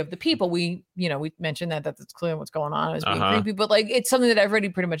energy of the people. We mentioned that's clear what's going on as being Uh-huh. creepy, but like it's something that everybody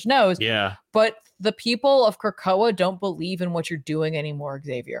pretty much knows. Yeah. But the people of Krakoa don't believe in what you're doing anymore,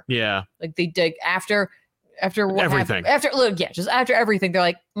 Xavier. Yeah. Like they dig after what Everything. just after everything, they're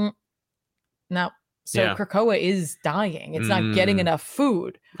like, no. So Yeah. Krakoa is dying. It's not getting Mm. enough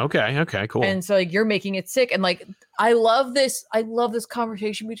food. Okay. Okay. Cool. And so like you're making it sick. And like I love this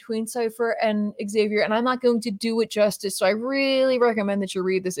conversation between Cypher and Xavier, and I'm not going to do it justice. So I really recommend that you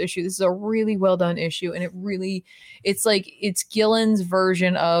read this issue. This is a really well done issue, and it's Gillen's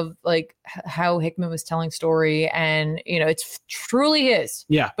version of like how Hickman was telling story, and it's truly his.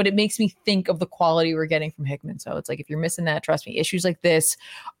 Yeah. But it makes me think of the quality we're getting from Hickman. So it's like if you're missing that, trust me, issues like this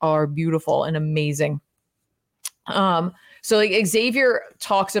are beautiful and amazing. So like Xavier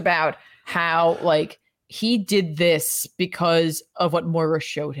talks about how like he did this because of what Moira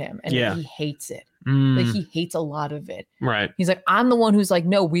showed him, and Yeah. he hates it. Mm, Like he hates a lot of it. right. He's like, I'm the one who's like,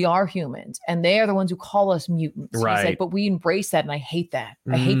 no, we are humans, and they are the ones who call us mutants. He's Right. like, but we embrace that, and I hate that.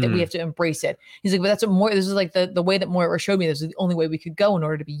 I hate that we have to embrace it. He's like, but that's what Moira. This is like the way that Moira showed me. This is the only way we could go in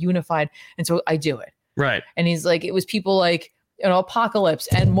order to be unified, and so I do it. Right. And he's like, it was people like Apocalypse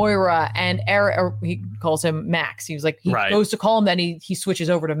and Moira and Eric, or he calls him Max. He was like, he Right. goes to call him, then he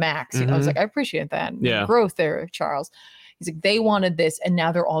switches over to Max. I was Mhm. like, I appreciate that. Yeah. Growth there, Charles. He's like, they wanted this, and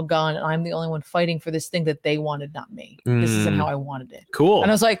now they're all gone, and I'm the only one fighting for this thing that they wanted, not me. This isn't how I wanted it. Cool.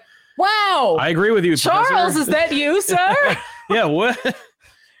 And I was like, wow, I agree with you, Charles, Professor. is that you, sir? Yeah. What?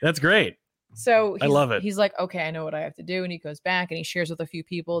 That's great. So I love it. He's like, okay, I know what I have to do. And he goes back and he shares with a few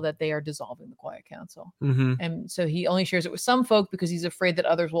people that they are dissolving the Quiet Council. Mm-hmm. And so he only shares it with some folk because he's afraid that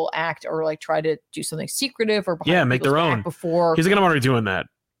others will act or like try to do something secretive or behind Yeah, make their people's back own. before. He's like, I'm already doing that.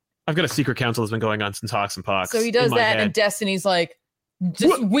 I've got a secret council that's been going on since Hawks and Pox. So he does that, and Destiny's like,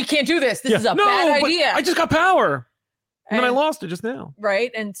 we can't do this. This is a bad idea. I just got power. And then I lost it just now.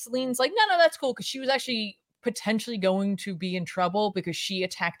 Right. And Celine's like, no, that's cool. Because she was actually potentially going to be in trouble because she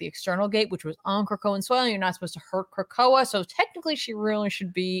attacked the external gate, which was on Krakoan soil. You're not supposed to hurt Krakoa. So technically she really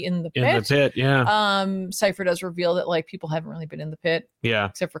should be in the pit. In the pit, yeah. Cypher does reveal that like people haven't really been in the pit. Yeah.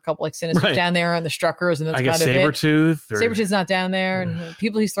 Except for a couple like Sinisters down there and the Struckers. And that's I guess Sabretooth. Sabretooth's not down there. And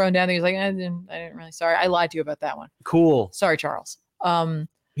people he's thrown down there, he's like, I didn't really, sorry. I lied to you about that one. Cool. Sorry, Charles.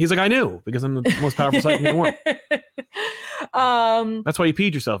 He's like, I knew because I'm the most powerful Cypher in the world. That's why you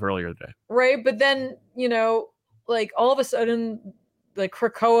peed yourself earlier today. Right. But then, like all of a sudden, the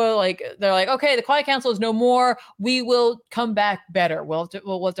Krakoa, like they're like, okay, the Quiet Council is no more. We will come back better. We'll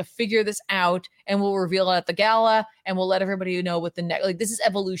have to figure this out, and we'll reveal it at the gala, and we'll let everybody know what the next. Like this is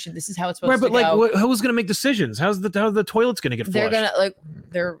evolution. This is how it's supposed to go. Right, but like, who's gonna make decisions? How's the toilet's gonna get flushed?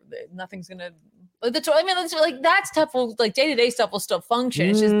 Nothing's gonna. That stuff will day-to-day stuff will still function.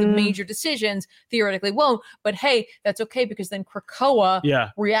 It's just the major decisions theoretically won't. But hey, that's okay because then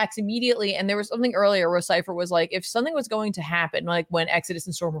Krakoa reacts immediately. And there was something earlier where Cypher was like, if something was going to happen, like when Exodus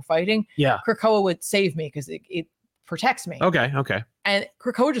and Storm were fighting, Krakoa would save me because it protects me. Okay. And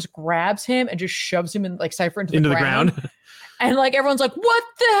Krakoa just grabs him and just shoves him in like Cypher into the ground. And like everyone's like, what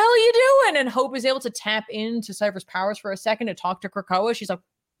the hell are you doing? And Hope is able to tap into Cypher's powers for a second to talk to Krakoa. She's like,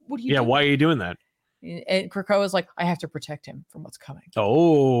 what are you doing? Why are you doing that? And Krakoa's like, I have to protect him from what's coming.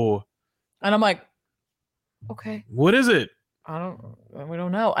 Oh. And I'm like, okay. What is it? We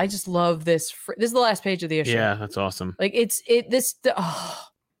don't know. I just love this. This is the last page of the issue. Yeah, that's awesome. Like this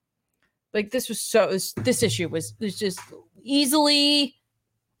issue was just easily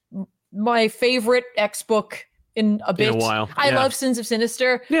my favorite X book in a bit. In a while. I love Sins of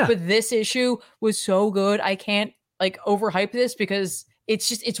Sinister, but this issue was so good. I can't overhype this because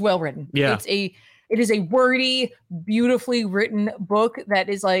it's well written. Yeah. It is a wordy, beautifully written book that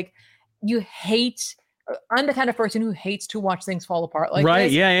is like, I'm the kind of person who hates to watch things fall apart like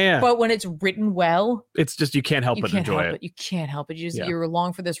this. Yeah. But when it's written well, it's just you can't help but enjoy it. You can't help it. You're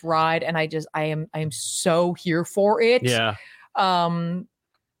along for this ride, and I am so here for it. Yeah.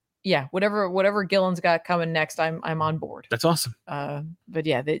 Whatever Gillen's got coming next, I'm on board. That's awesome. But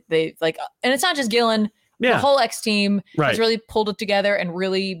yeah, they like, and it's not just Gillen. Yeah. The whole X team has really pulled it together and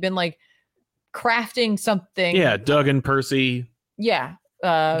really been like crafting something. Yeah, Doug and Percy. Yeah.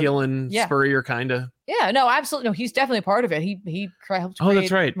 Gillen, Spurrier, kind of. Yeah, no, absolutely. No, he's definitely a part of it. He helped create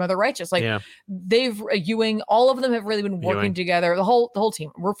that's right. Mother Righteous. Like they've Ewing, all of them have really been working together. The whole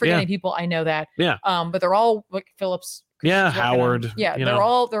team. We're forgetting people. I know that. Yeah. But they're all like Phillips. Yeah, Howard. They're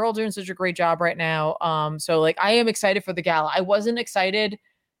all doing such a great job right now. So like I am excited for the gala. I wasn't excited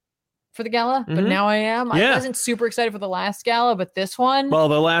for the gala, but now I am. I wasn't super excited for the last gala, but this one. Well,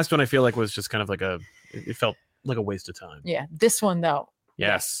 the last one I feel like was just kind of like it felt like a waste of time. Yeah, this one though.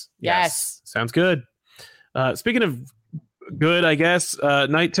 Yes. Sounds good. Speaking of good, I guess,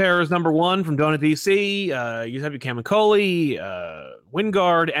 Night Terrors #1 from Donna DC. You have Cameron Coley,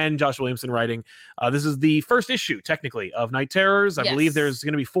 Wingard, and Josh Williamson writing. This is the first issue, technically, of Night Terrors. I believe there's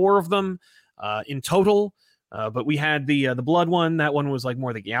going to be 4 of them in total. But we had the Blood one. That one was like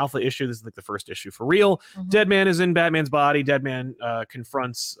more the alpha issue. This is like the first issue for real. Deadman is in Batman's body. Deadman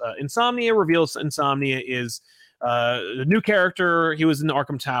confronts Insomnia, reveals Insomnia is the new character. He was in the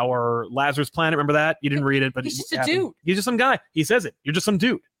Arkham Tower, Lazarus Planet. Remember that? You didn't read it, but he's just a dude. He's just some guy. He says it. You're just some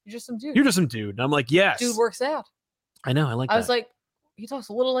dude. You're just some dude. You're just some dude. And I'm like, yes. Dude works out. I know. I like that. I was like, he talks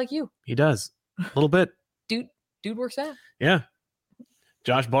a little like you. He does. A little bit. Dude works out. Yeah.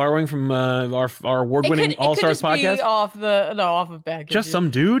 Josh borrowing from our award-winning All-Stars podcast. Off of Bad. Just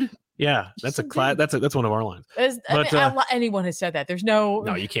some dude. Yeah, that's that's one of our lines. Anyone has said that. There's no.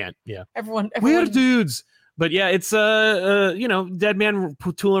 No, you can't. Yeah. Everyone. We're dudes. But yeah, it's Deadman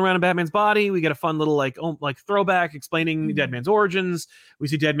tooling around in Batman's body. We get a fun little like throwback explaining Deadman's origins. We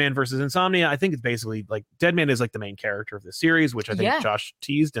see Deadman versus Insomnia. I think it's basically like Deadman is like the main character of the series, which I think Josh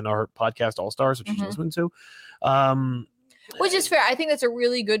teased in our podcast All Stars, which you should listen to. Which is fair. I think that's a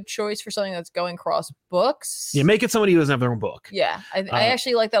really good choice for something that's going cross books. Yeah, make it somebody who doesn't have their own book. Yeah, I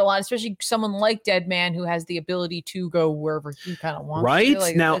actually like that a lot, especially someone like Deadman who has the ability to go wherever he kind of wants. Right?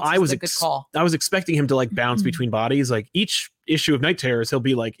 Like, now, I was expecting him to like bounce between bodies. Like each issue of Night Terrors, he'll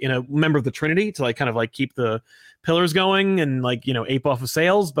be like in a member of the Trinity to like kind of like keep the pillars going and like ape off of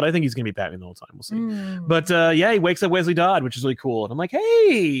sales. But I think he's gonna be Batman the whole time. We'll see. But he wakes up Wesley Dodd, which is really cool. And I'm like,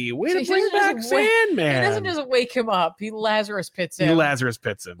 hey, way to bring back Sandman. He doesn't just wake him up. He Lazarus pits him.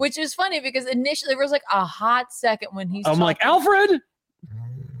 Which is funny because initially there was like a hot second when he's like, Alfred.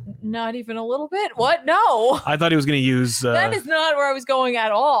 Not even a little bit. What? No. I thought he was going to use. That is not where I was going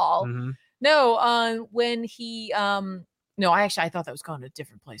at all. Mm-hmm. No. When he no, I thought that was going to a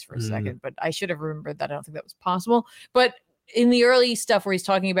different place for a second, but I should have remembered that. I don't think that was possible. But in the early stuff where he's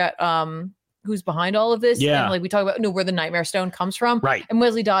talking about who's behind all of this, yeah, and like we talk about where the Nightmare Stone comes from, right? And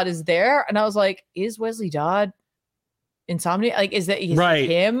Wesley Dodd is there, and I was like, is Wesley Dodd Insomnia? Like, is that right?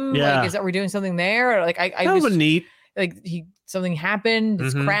 Him? Yeah. Like, is that we're doing something there? Or like, I that was neat. Like something happened.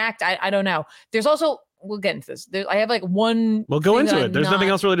 It's cracked. I don't know. There's also. We'll get into this. I have like one. We'll go into it. There's nothing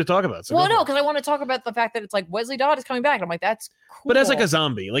else really to talk about. So well, no, because I want to talk about the fact that it's like Wesley Dodd is coming back. And I'm like, that's cool. But as like a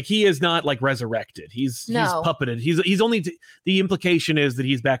zombie, like he is not like resurrected. He's puppeted. He's only the implication is that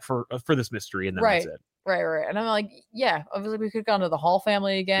he's back for this mystery, and then that's it. Right. And I'm like, yeah, obviously we could have gone to the Hall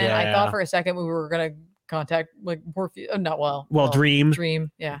family again. Yeah. I thought for a second we were gonna contact like Morpheus.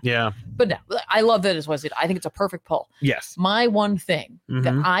 Dream. Yeah. But no, I love that it's Wesley. I think it's a perfect pull. Yes. My one thing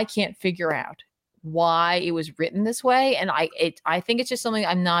that I can't figure out why it was written this way, and I think it's just something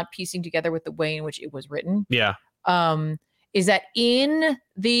I'm not piecing together with the way in which it was written. Yeah. Is that in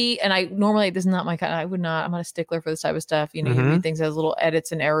the, and I normally, this is not my kind, I'm not a stickler for this type of stuff. You know, you read things as little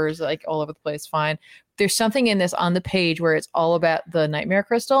edits and errors like all over the place. Fine. There's something in this on the page where it's all about the Nightmare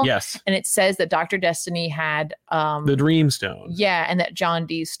Crystal. Yes. And it says that Dr. Destiny had the Dreamstone. Yeah. And that John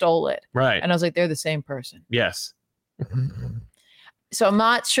Dee stole it. Right. And I was like, they're the same person. Yes. So I'm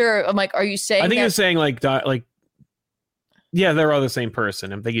not sure. I'm like, are you saying? I think he's saying like, yeah, they're all the same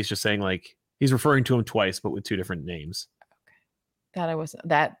person. I think he's just saying like he's referring to him twice, but with two different names. Okay.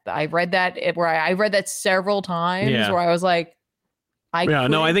 I read that where I read that several times where I was like, I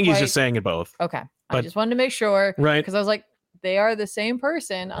think he's just saying it both. Okay, but, I just wanted to make sure, right? Because I was like, they are the same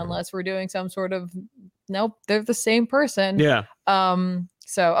person unless we're doing some sort of nope, they're the same person. Yeah.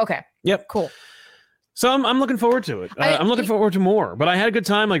 So okay. Yep. Cool. So I'm looking forward to it. I'm looking forward to more. But I had a good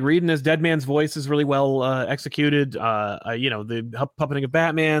time, like reading this. Dead Man's voice is really well executed. The puppeting of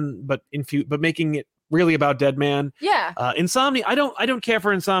Batman, but making it really about Dead Man. Yeah. Insomnia. I don't care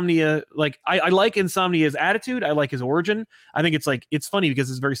for Insomnia. Like I like Insomnia's attitude. I like his origin. I think it's funny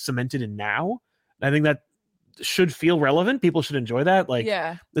because it's very cemented in now. I think that should feel relevant. People should enjoy that. Like,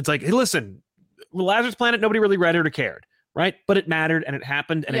 yeah. It's like, hey, listen, Lazarus Planet. Nobody really read it or cared, right? But it mattered and it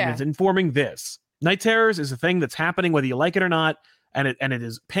happened and it is informing this. Night Terrors is a thing that's happening whether you like it or not, and it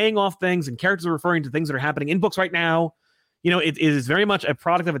is paying off things, and characters are referring to things that are happening in books right now. You know, it is very much a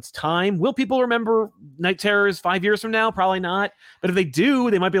product of its time. Will people remember Night Terrors 5 years from now? Probably not. But if they do,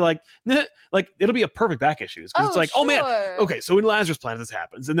 they might be like, nah, like it'll be a perfect back issues because it's like, oh man, okay, so in Lazarus Planet this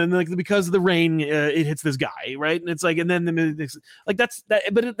happens, and then like because of the rain, it hits this guy, right? And it's like, and then like that's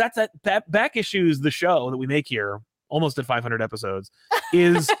that, but that's that back issues. The show that we make here, almost at 500 episodes,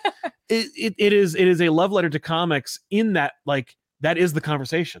 is. It is a love letter to comics in that, like, that is the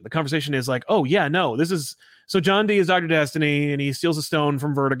conversation. The conversation is like, oh yeah, no, this is so John Dee is Dr. Destiny and he steals a stone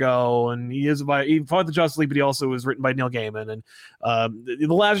from Vertigo and he fought the Justice League, but he also was written by Neil Gaiman, and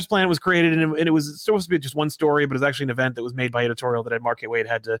the Lazarus Planet was created and it was supposed to be just one story, but it was actually an event that was made by editorial that Mark A. Wade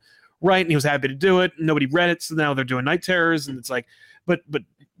had to write, and he was happy to do it. Nobody read it, so now they're doing Night Terrors, and it's like, but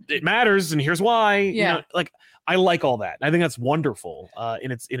it matters, and here's why. Yeah. You know, like I like all that. I think that's wonderful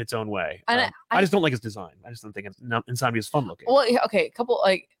in its own way. And I just don't like his design. I just don't think Insomnia is fun looking. Well, okay, a couple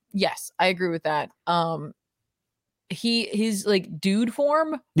like yes, I agree with that. His like dude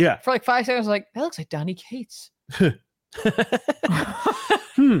form. Yeah. For like 5 seconds, I was like, that looks like Donny Cates. But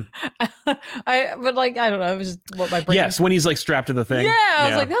like I don't know. It was just what my brain. Yes, when he's like strapped to the thing. Yeah, I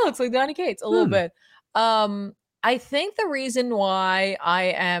was like, that looks like Donny Cates a little bit. I think the reason why I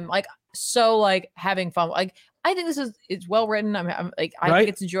am like so like having fun, like I think it's well written. I'm like I think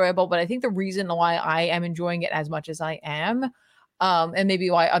it's enjoyable, but I think the reason why I am enjoying it as much as I am, and maybe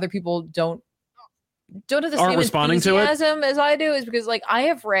why other people don't have the same enthusiasm as I do, is because like I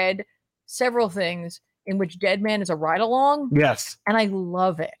have read several things in which Dead Man is a ride along. Yes, and I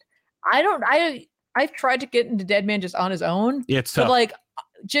love it. I've tried to get into Dead Man just on his own. Yeah, it's tough. But like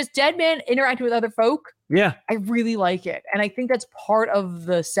just Dead Man interacting with other folk. Yeah, I really like it, and I think that's part of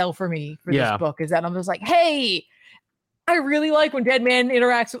the sell for me for this book, is that I'm just like, hey, I really like when Dead Man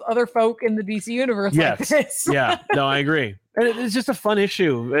interacts with other folk in the DC universe like this. Yeah, no, I agree, and it's just a fun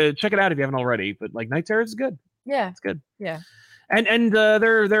issue. Check it out if you haven't already. But like Night Terrors is good. Yeah, it's good. Yeah, and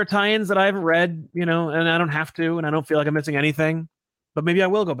there are tie-ins that I haven't read, you know, and I don't have to, and I don't feel like I'm missing anything, but maybe I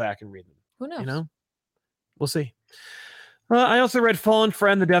will go back and read them. Who knows? You know, we'll see. I also read Fallen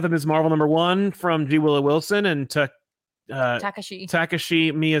Friend, The Death of Ms. Marvel #1 from G. Willow Wilson and Takashi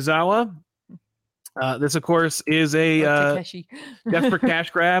Miyazawa. This, of course, is a desperate cash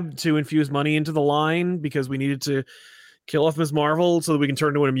grab to infuse money into the line because we needed to kill off Ms. Marvel so that we can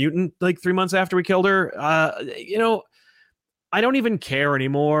turn into a mutant like 3 months after we killed her. You know, I don't even care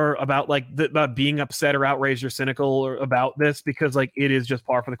anymore about like about being upset or outraged or cynical or about this, because like it is just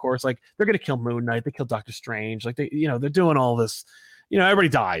par for the course. Like they're gonna kill Moon Knight, they kill Doctor Strange, like they're doing all this. You know, everybody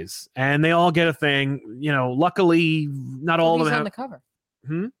dies and they all get a thing. You know, luckily not all of them He's have on the cover.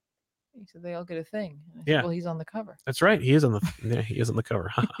 Hmm? He said they all get a thing. Yeah. Well, he's on the cover. That's right. He is on the he is on the cover.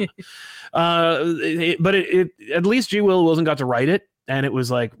 But at least G. Will Wilson got to write it, and it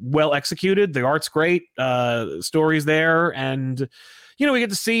was like well executed. The art's great, story's there, and you know we get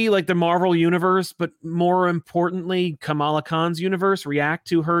to see like the Marvel universe, but more importantly, Kamala Khan's universe react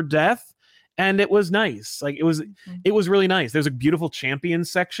to her death, and it was nice. Like it was really nice. There's a beautiful Champions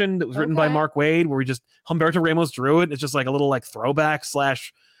section that was written by Mark Waid, where Humberto Ramos drew it. It's just like a little like throwback /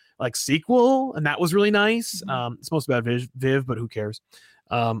 like sequel, and that was really nice. It's mostly about Viv, but who cares?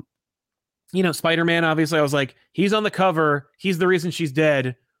 You know, Spider-Man, obviously I was like, he's on the cover, he's the reason she's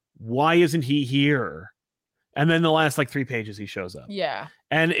dead, why isn't he here? And then the last like 3 pages he shows up. Yeah.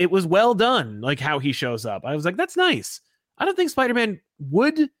 And it was well done, like how he shows up. I was like, that's nice. I don't think Spider-Man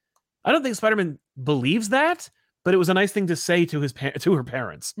believes that, but it was a nice thing to say to her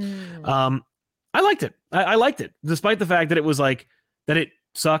parents. I liked it. I liked it, despite the fact that it was like that it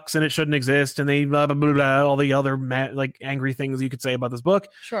sucks and it shouldn't exist, and they blah, blah, blah, blah, all the other like angry things you could say about this book.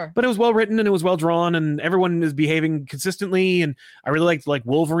 Sure. But it was well written and it was well drawn, and everyone is behaving consistently, and I really liked like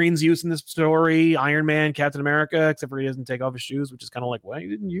Wolverine's use in this story, Iron Man, Captain America, except for he doesn't take off his shoes, which is kind of like, why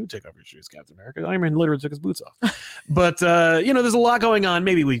didn't you take off your shoes, Captain America? Iron Man literally took his boots off. But you know, there's a lot going on.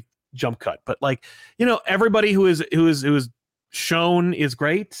 Maybe we jump cut, but like, you know, everybody who is shown is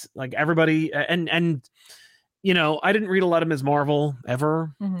great. Like everybody, and you know, I didn't read a lot of Ms. Marvel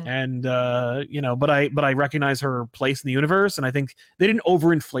ever, and you know, but I recognize her place in the universe, and I think they didn't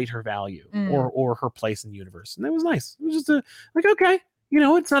overinflate her value or her place in the universe, and it was nice. It was just like, okay, you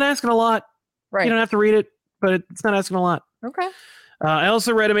know, it's not asking a lot. Right. You don't have to read it, but it's not asking a lot. Okay. I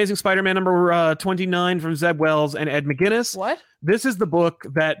also read Amazing Spider-Man number 29 from Zeb Wells and Ed McGuinness. What? This is the book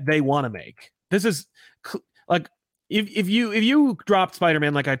that they want to make. This is like if you dropped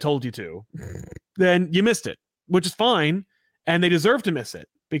Spider-Man like I told you to, then you missed it, which is fine, and they deserve to miss it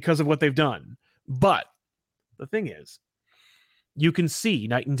because of what they've done. But the thing is, you can see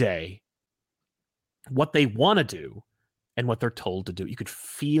night and day what they want to do and what they're told to do. You could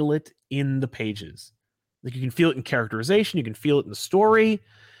feel it in the pages. Like you can feel it in characterization, you can feel it in the story.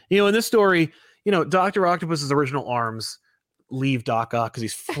 You know, in this story, you know, Dr. Octopus's original arms leave Doc Ock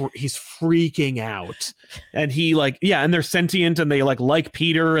because he's freaking out, and he like, yeah, and they're sentient, and they like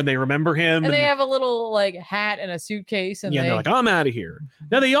Peter, and they remember him, and they have a little like hat and a suitcase, and they're like, I'm out of here.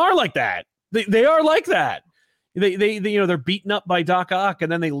 Now they are like that. They are like that. They you know, they're beaten up by Doc Ock,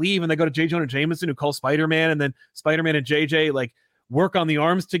 and then they leave and they go to J. Jonah Jameson, who calls Spider-Man, and then Spider-Man and JJ like work on the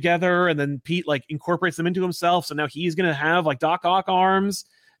arms together, and then Pete like incorporates them into himself, so now he's gonna have like Doc Ock arms,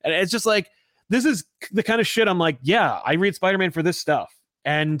 and it's just like, this is the kind of shit I'm like, yeah, I read Spider-Man for this stuff.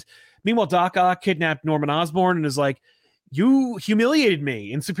 And meanwhile, Doc Ock kidnapped Norman Osborn and is like, you humiliated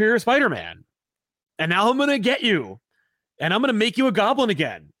me in Superior Spider-Man, and now I'm gonna get you, and I'm gonna make you a goblin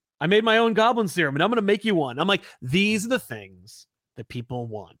again. I made my own goblin serum, and I'm gonna make you one. I'm like, these are the things that people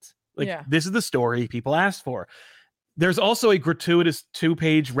want. Like, This is the story people asked for. There's also a gratuitous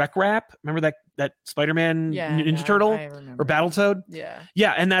 2-page rec rap. Remember that Spider-Man Ninja Turtle or Battletoad?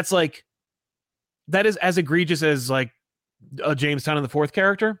 Yeah, and that's like, that is as egregious as like a Jamestown in the Fourth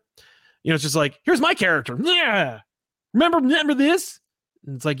character. You know, it's just like, here's my character. Yeah, remember this?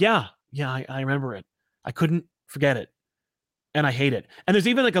 And it's like, yeah, I remember it. I couldn't forget it, and I hate it. And there's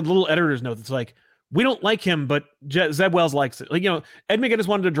even like a little editor's note that's like, we don't like him, but Zeb Wells likes it. Like, you know, Ed McGuinness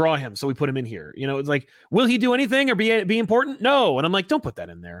wanted to draw him, so we put him in here. You know, it's like, will he do anything or be important? No. And I'm like, don't put that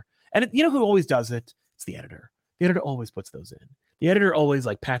in there. And you know who always does it? It's the editor. The editor always puts those in. The editor always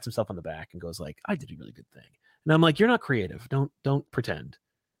like pats himself on the back and goes like, I did a really good thing. And I'm like, you're not creative. Don't pretend.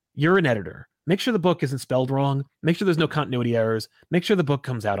 You're an editor. Make sure the book isn't spelled wrong. Make sure there's no continuity errors. Make sure the book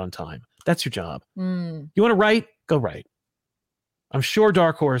comes out on time. That's your job. You want to write? Go write. I'm sure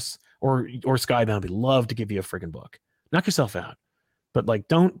Dark Horse or Skybound would love to give you a friggin' book. Knock yourself out. But like,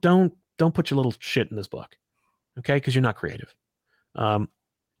 don't put your little shit in this book. Okay? Because you're not creative.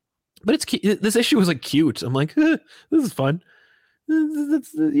 But it's this issue was like cute. I'm like, this is fun.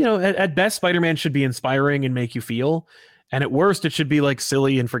 That's, you know, at best, Spider-Man should be inspiring and make you feel, and at worst, it should be like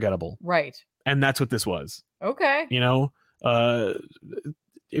silly and forgettable. Right. And that's what this was. Okay. You know,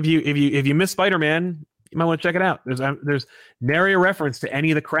 if you miss Spider-Man, you might want to check it out. There's nary a reference to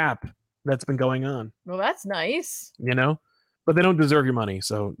any of the crap that's been going on. Well, that's nice. You know, but they don't deserve your money,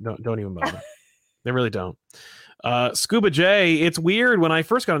 so don't even bother. They really don't. Scuba J, it's weird. When I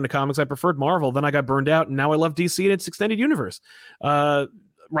first got into comics, I preferred Marvel. Then I got burned out, and now I love DC and its extended universe.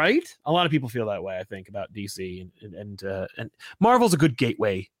 Right? A lot of people feel that way, I think, about DC, and Marvel's a good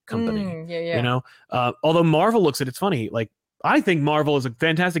gateway company. Yeah. You know, although Marvel looks at it's funny. Like, I think Marvel is a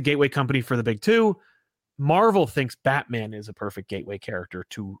fantastic gateway company for the big two. Marvel thinks Batman is a perfect gateway character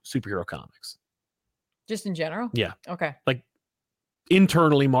to superhero comics. Just in general? Yeah. Okay. Like,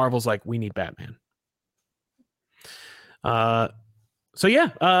 internally, Marvel's like, we need Batman. So yeah,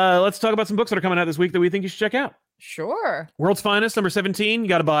 let's talk about some books that are coming out this week that we think you should check out. Sure. World's Finest, number 17. You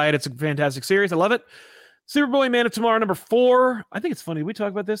got to buy it. It's a fantastic series. I love it. Superboy, Man of Tomorrow, number 4. I think it's funny. We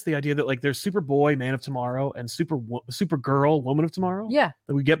talk about this, the idea that like there's Superboy, Man of Tomorrow, and Supergirl, Woman of Tomorrow. Yeah.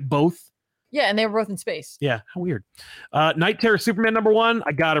 That we get both. Yeah, and they were both in space. Yeah, how weird. Night Terror Superman, number 1.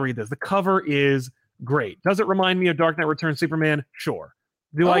 I got to read this. The cover is great. Does it remind me of Dark Knight Returns Superman? Sure.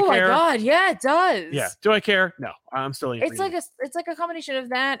 Do I care? Oh my god, yeah, it does. Yeah. Do I care? No, I'm still. It's like a combination of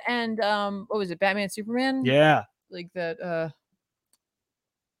that and what was it, Batman Superman? Yeah. Like that. Do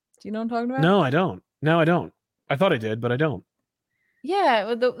you know what I'm talking about? No, I don't. I thought I did, but I don't.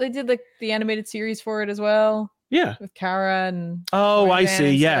 Yeah, they did like the animated series for it as well. Yeah. With Kara and. Oh, I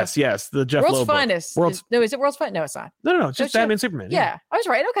see. Yes. The Jeff Loeb. World's Finest. Is it World's Finest? No, it's not. No. It's just Batman Superman. Yeah, I was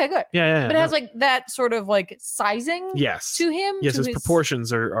right. Okay, good. Yeah. But it has like that sort of like sizing. Yes. To him. Yes, his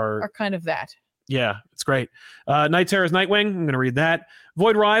proportions are kind of that. Yeah, it's great. Night Terror's Nightwing. I'm going to read that.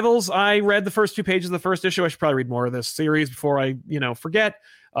 Void Rivals. I read the first 2 pages of the first issue. I should probably read more of this series before I, forget.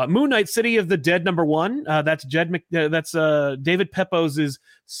 Moon Knight, City of the Dead, number 1. That's David Pepos'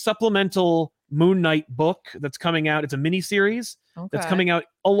 supplemental Moon Knight book that's coming out. It's a mini series that's coming out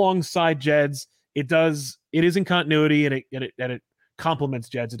alongside Jed's. It is in continuity and it complements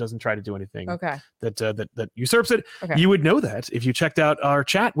Jed's. It doesn't try to do anything that usurps it. Okay. You would know that if you checked out our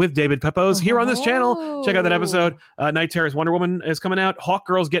chat with David Pepos here on this channel. Check out that episode. Night Terror's Wonder Woman is coming out.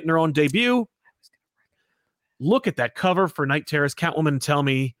 Hawkgirl's getting her own debut. Look at that cover for Night Terror's Catwoman and tell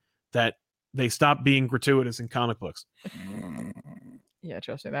me that they stopped being gratuitous in comic books. Yeah,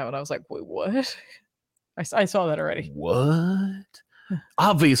 trust me, that one I was like, wait, what? I saw that already. What?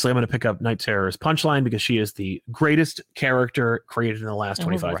 Obviously, I'm going to pick up Night Terror's Punchline because she is the greatest character created in the last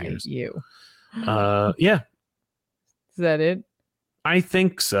 25 years. Yeah. Is that it? I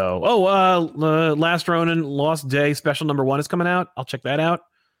think so. Oh, Last Ronin, Lost Day, special number 1 is coming out. I'll check that out.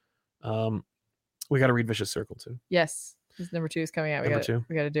 We got to read Vicious Circle too. Yes, this number 2 is coming out. We got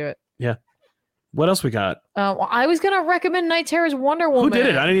to do it. Yeah. What else we got? Well, I was gonna recommend Night Terror's Wonder Woman. Who did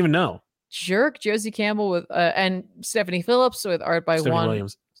it? I didn't even know. Jerk, Josie Campbell with and Stephanie Phillips with art by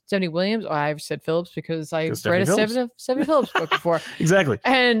Stephanie Williams. Oh, I've said Phillips because I read a Stephanie Phillips book before. Exactly.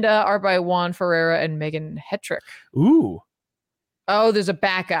 And art by Juan Ferreira and Megan Hetrick. Ooh. Oh, there's a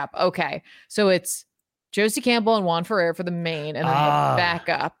backup. Okay, so it's Josie Campbell and Juan Ferrer for the main, and then the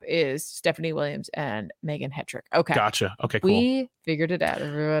backup is Stephanie Williams and Megan Hetrick. Okay. Gotcha. Okay, cool. We figured it out,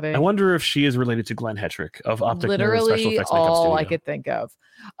 everybody. I wonder if she is related to Glenn Hetrick of Optic Literally Special Effects Makeup all Studio. I could think of.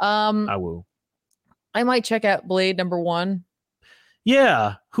 I might check out Blade number 1.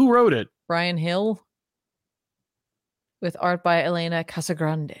 Yeah. Who wrote it? Brian Hill. With art by Elena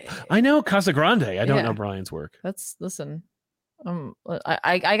Casagrande. I know Casagrande. I don't know Brian's work. Listen.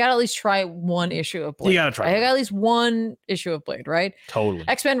 I gotta at least try one issue of Blade. You gotta try. I got at least one issue of Blade, right? Totally.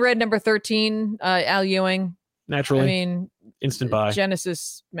 X-Men Red number 13, Al Ewing. Naturally. I mean, instant buy.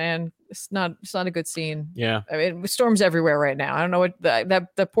 Genesis, man, it's not a good scene. Yeah. I mean, storms everywhere right now. I don't know what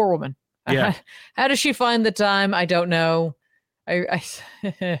that poor woman. Yeah. How does she find the time? I don't know. I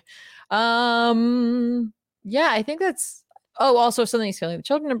think that's. Oh, also Something's Killing the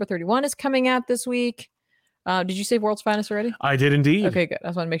Children number 31 is coming out this week. Did you say World's Finest already? I did indeed. Okay, good. I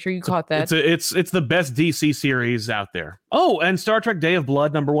just want to make sure you caught that. It's the best DC series out there. Oh, and Star Trek Day of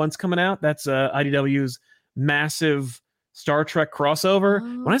Blood number 1's coming out. That's IDW's massive Star Trek crossover.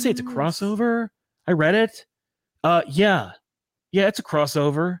 When I say it's a crossover, I read it. Yeah, it's a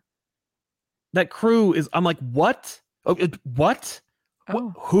crossover. That crew is. I'm like, what? Oh, what?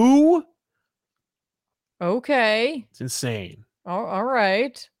 Oh. Who? Okay. It's insane. Oh, all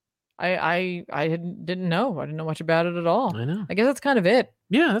right. I didn't know. I didn't know much about it at all. I know. I guess that's kind of it.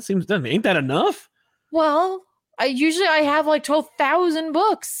 Yeah, that seems. Ain't that enough? Well, I have like 12,000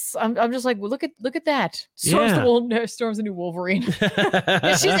 books. I'm just like, well, look at that. Storm's the new Wolverine. She's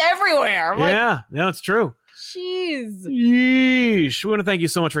everywhere. No, it's true. Jeez. Yeesh. We want to thank you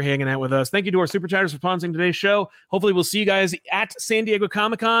so much for hanging out with us. Thank you to our super chatters for sponsoring today's show. Hopefully we'll see you guys at San Diego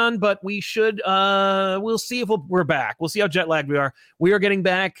Comic-Con, but we'll see if we're back. We'll see how jet lagged we are. We are getting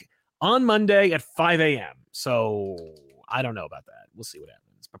back on Monday at 5 a.m. So I don't know about that. We'll see what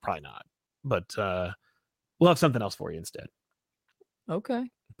happens, but probably not. But we'll have something else for you instead. Okay.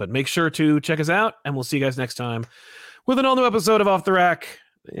 But make sure to check us out, and we'll see you guys next time with an all-new episode of Off the Rack.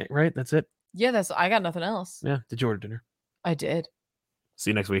 Right? That's it? Yeah, I got nothing else. Yeah. Did you order dinner? I did. See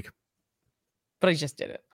you next week. But I just did it.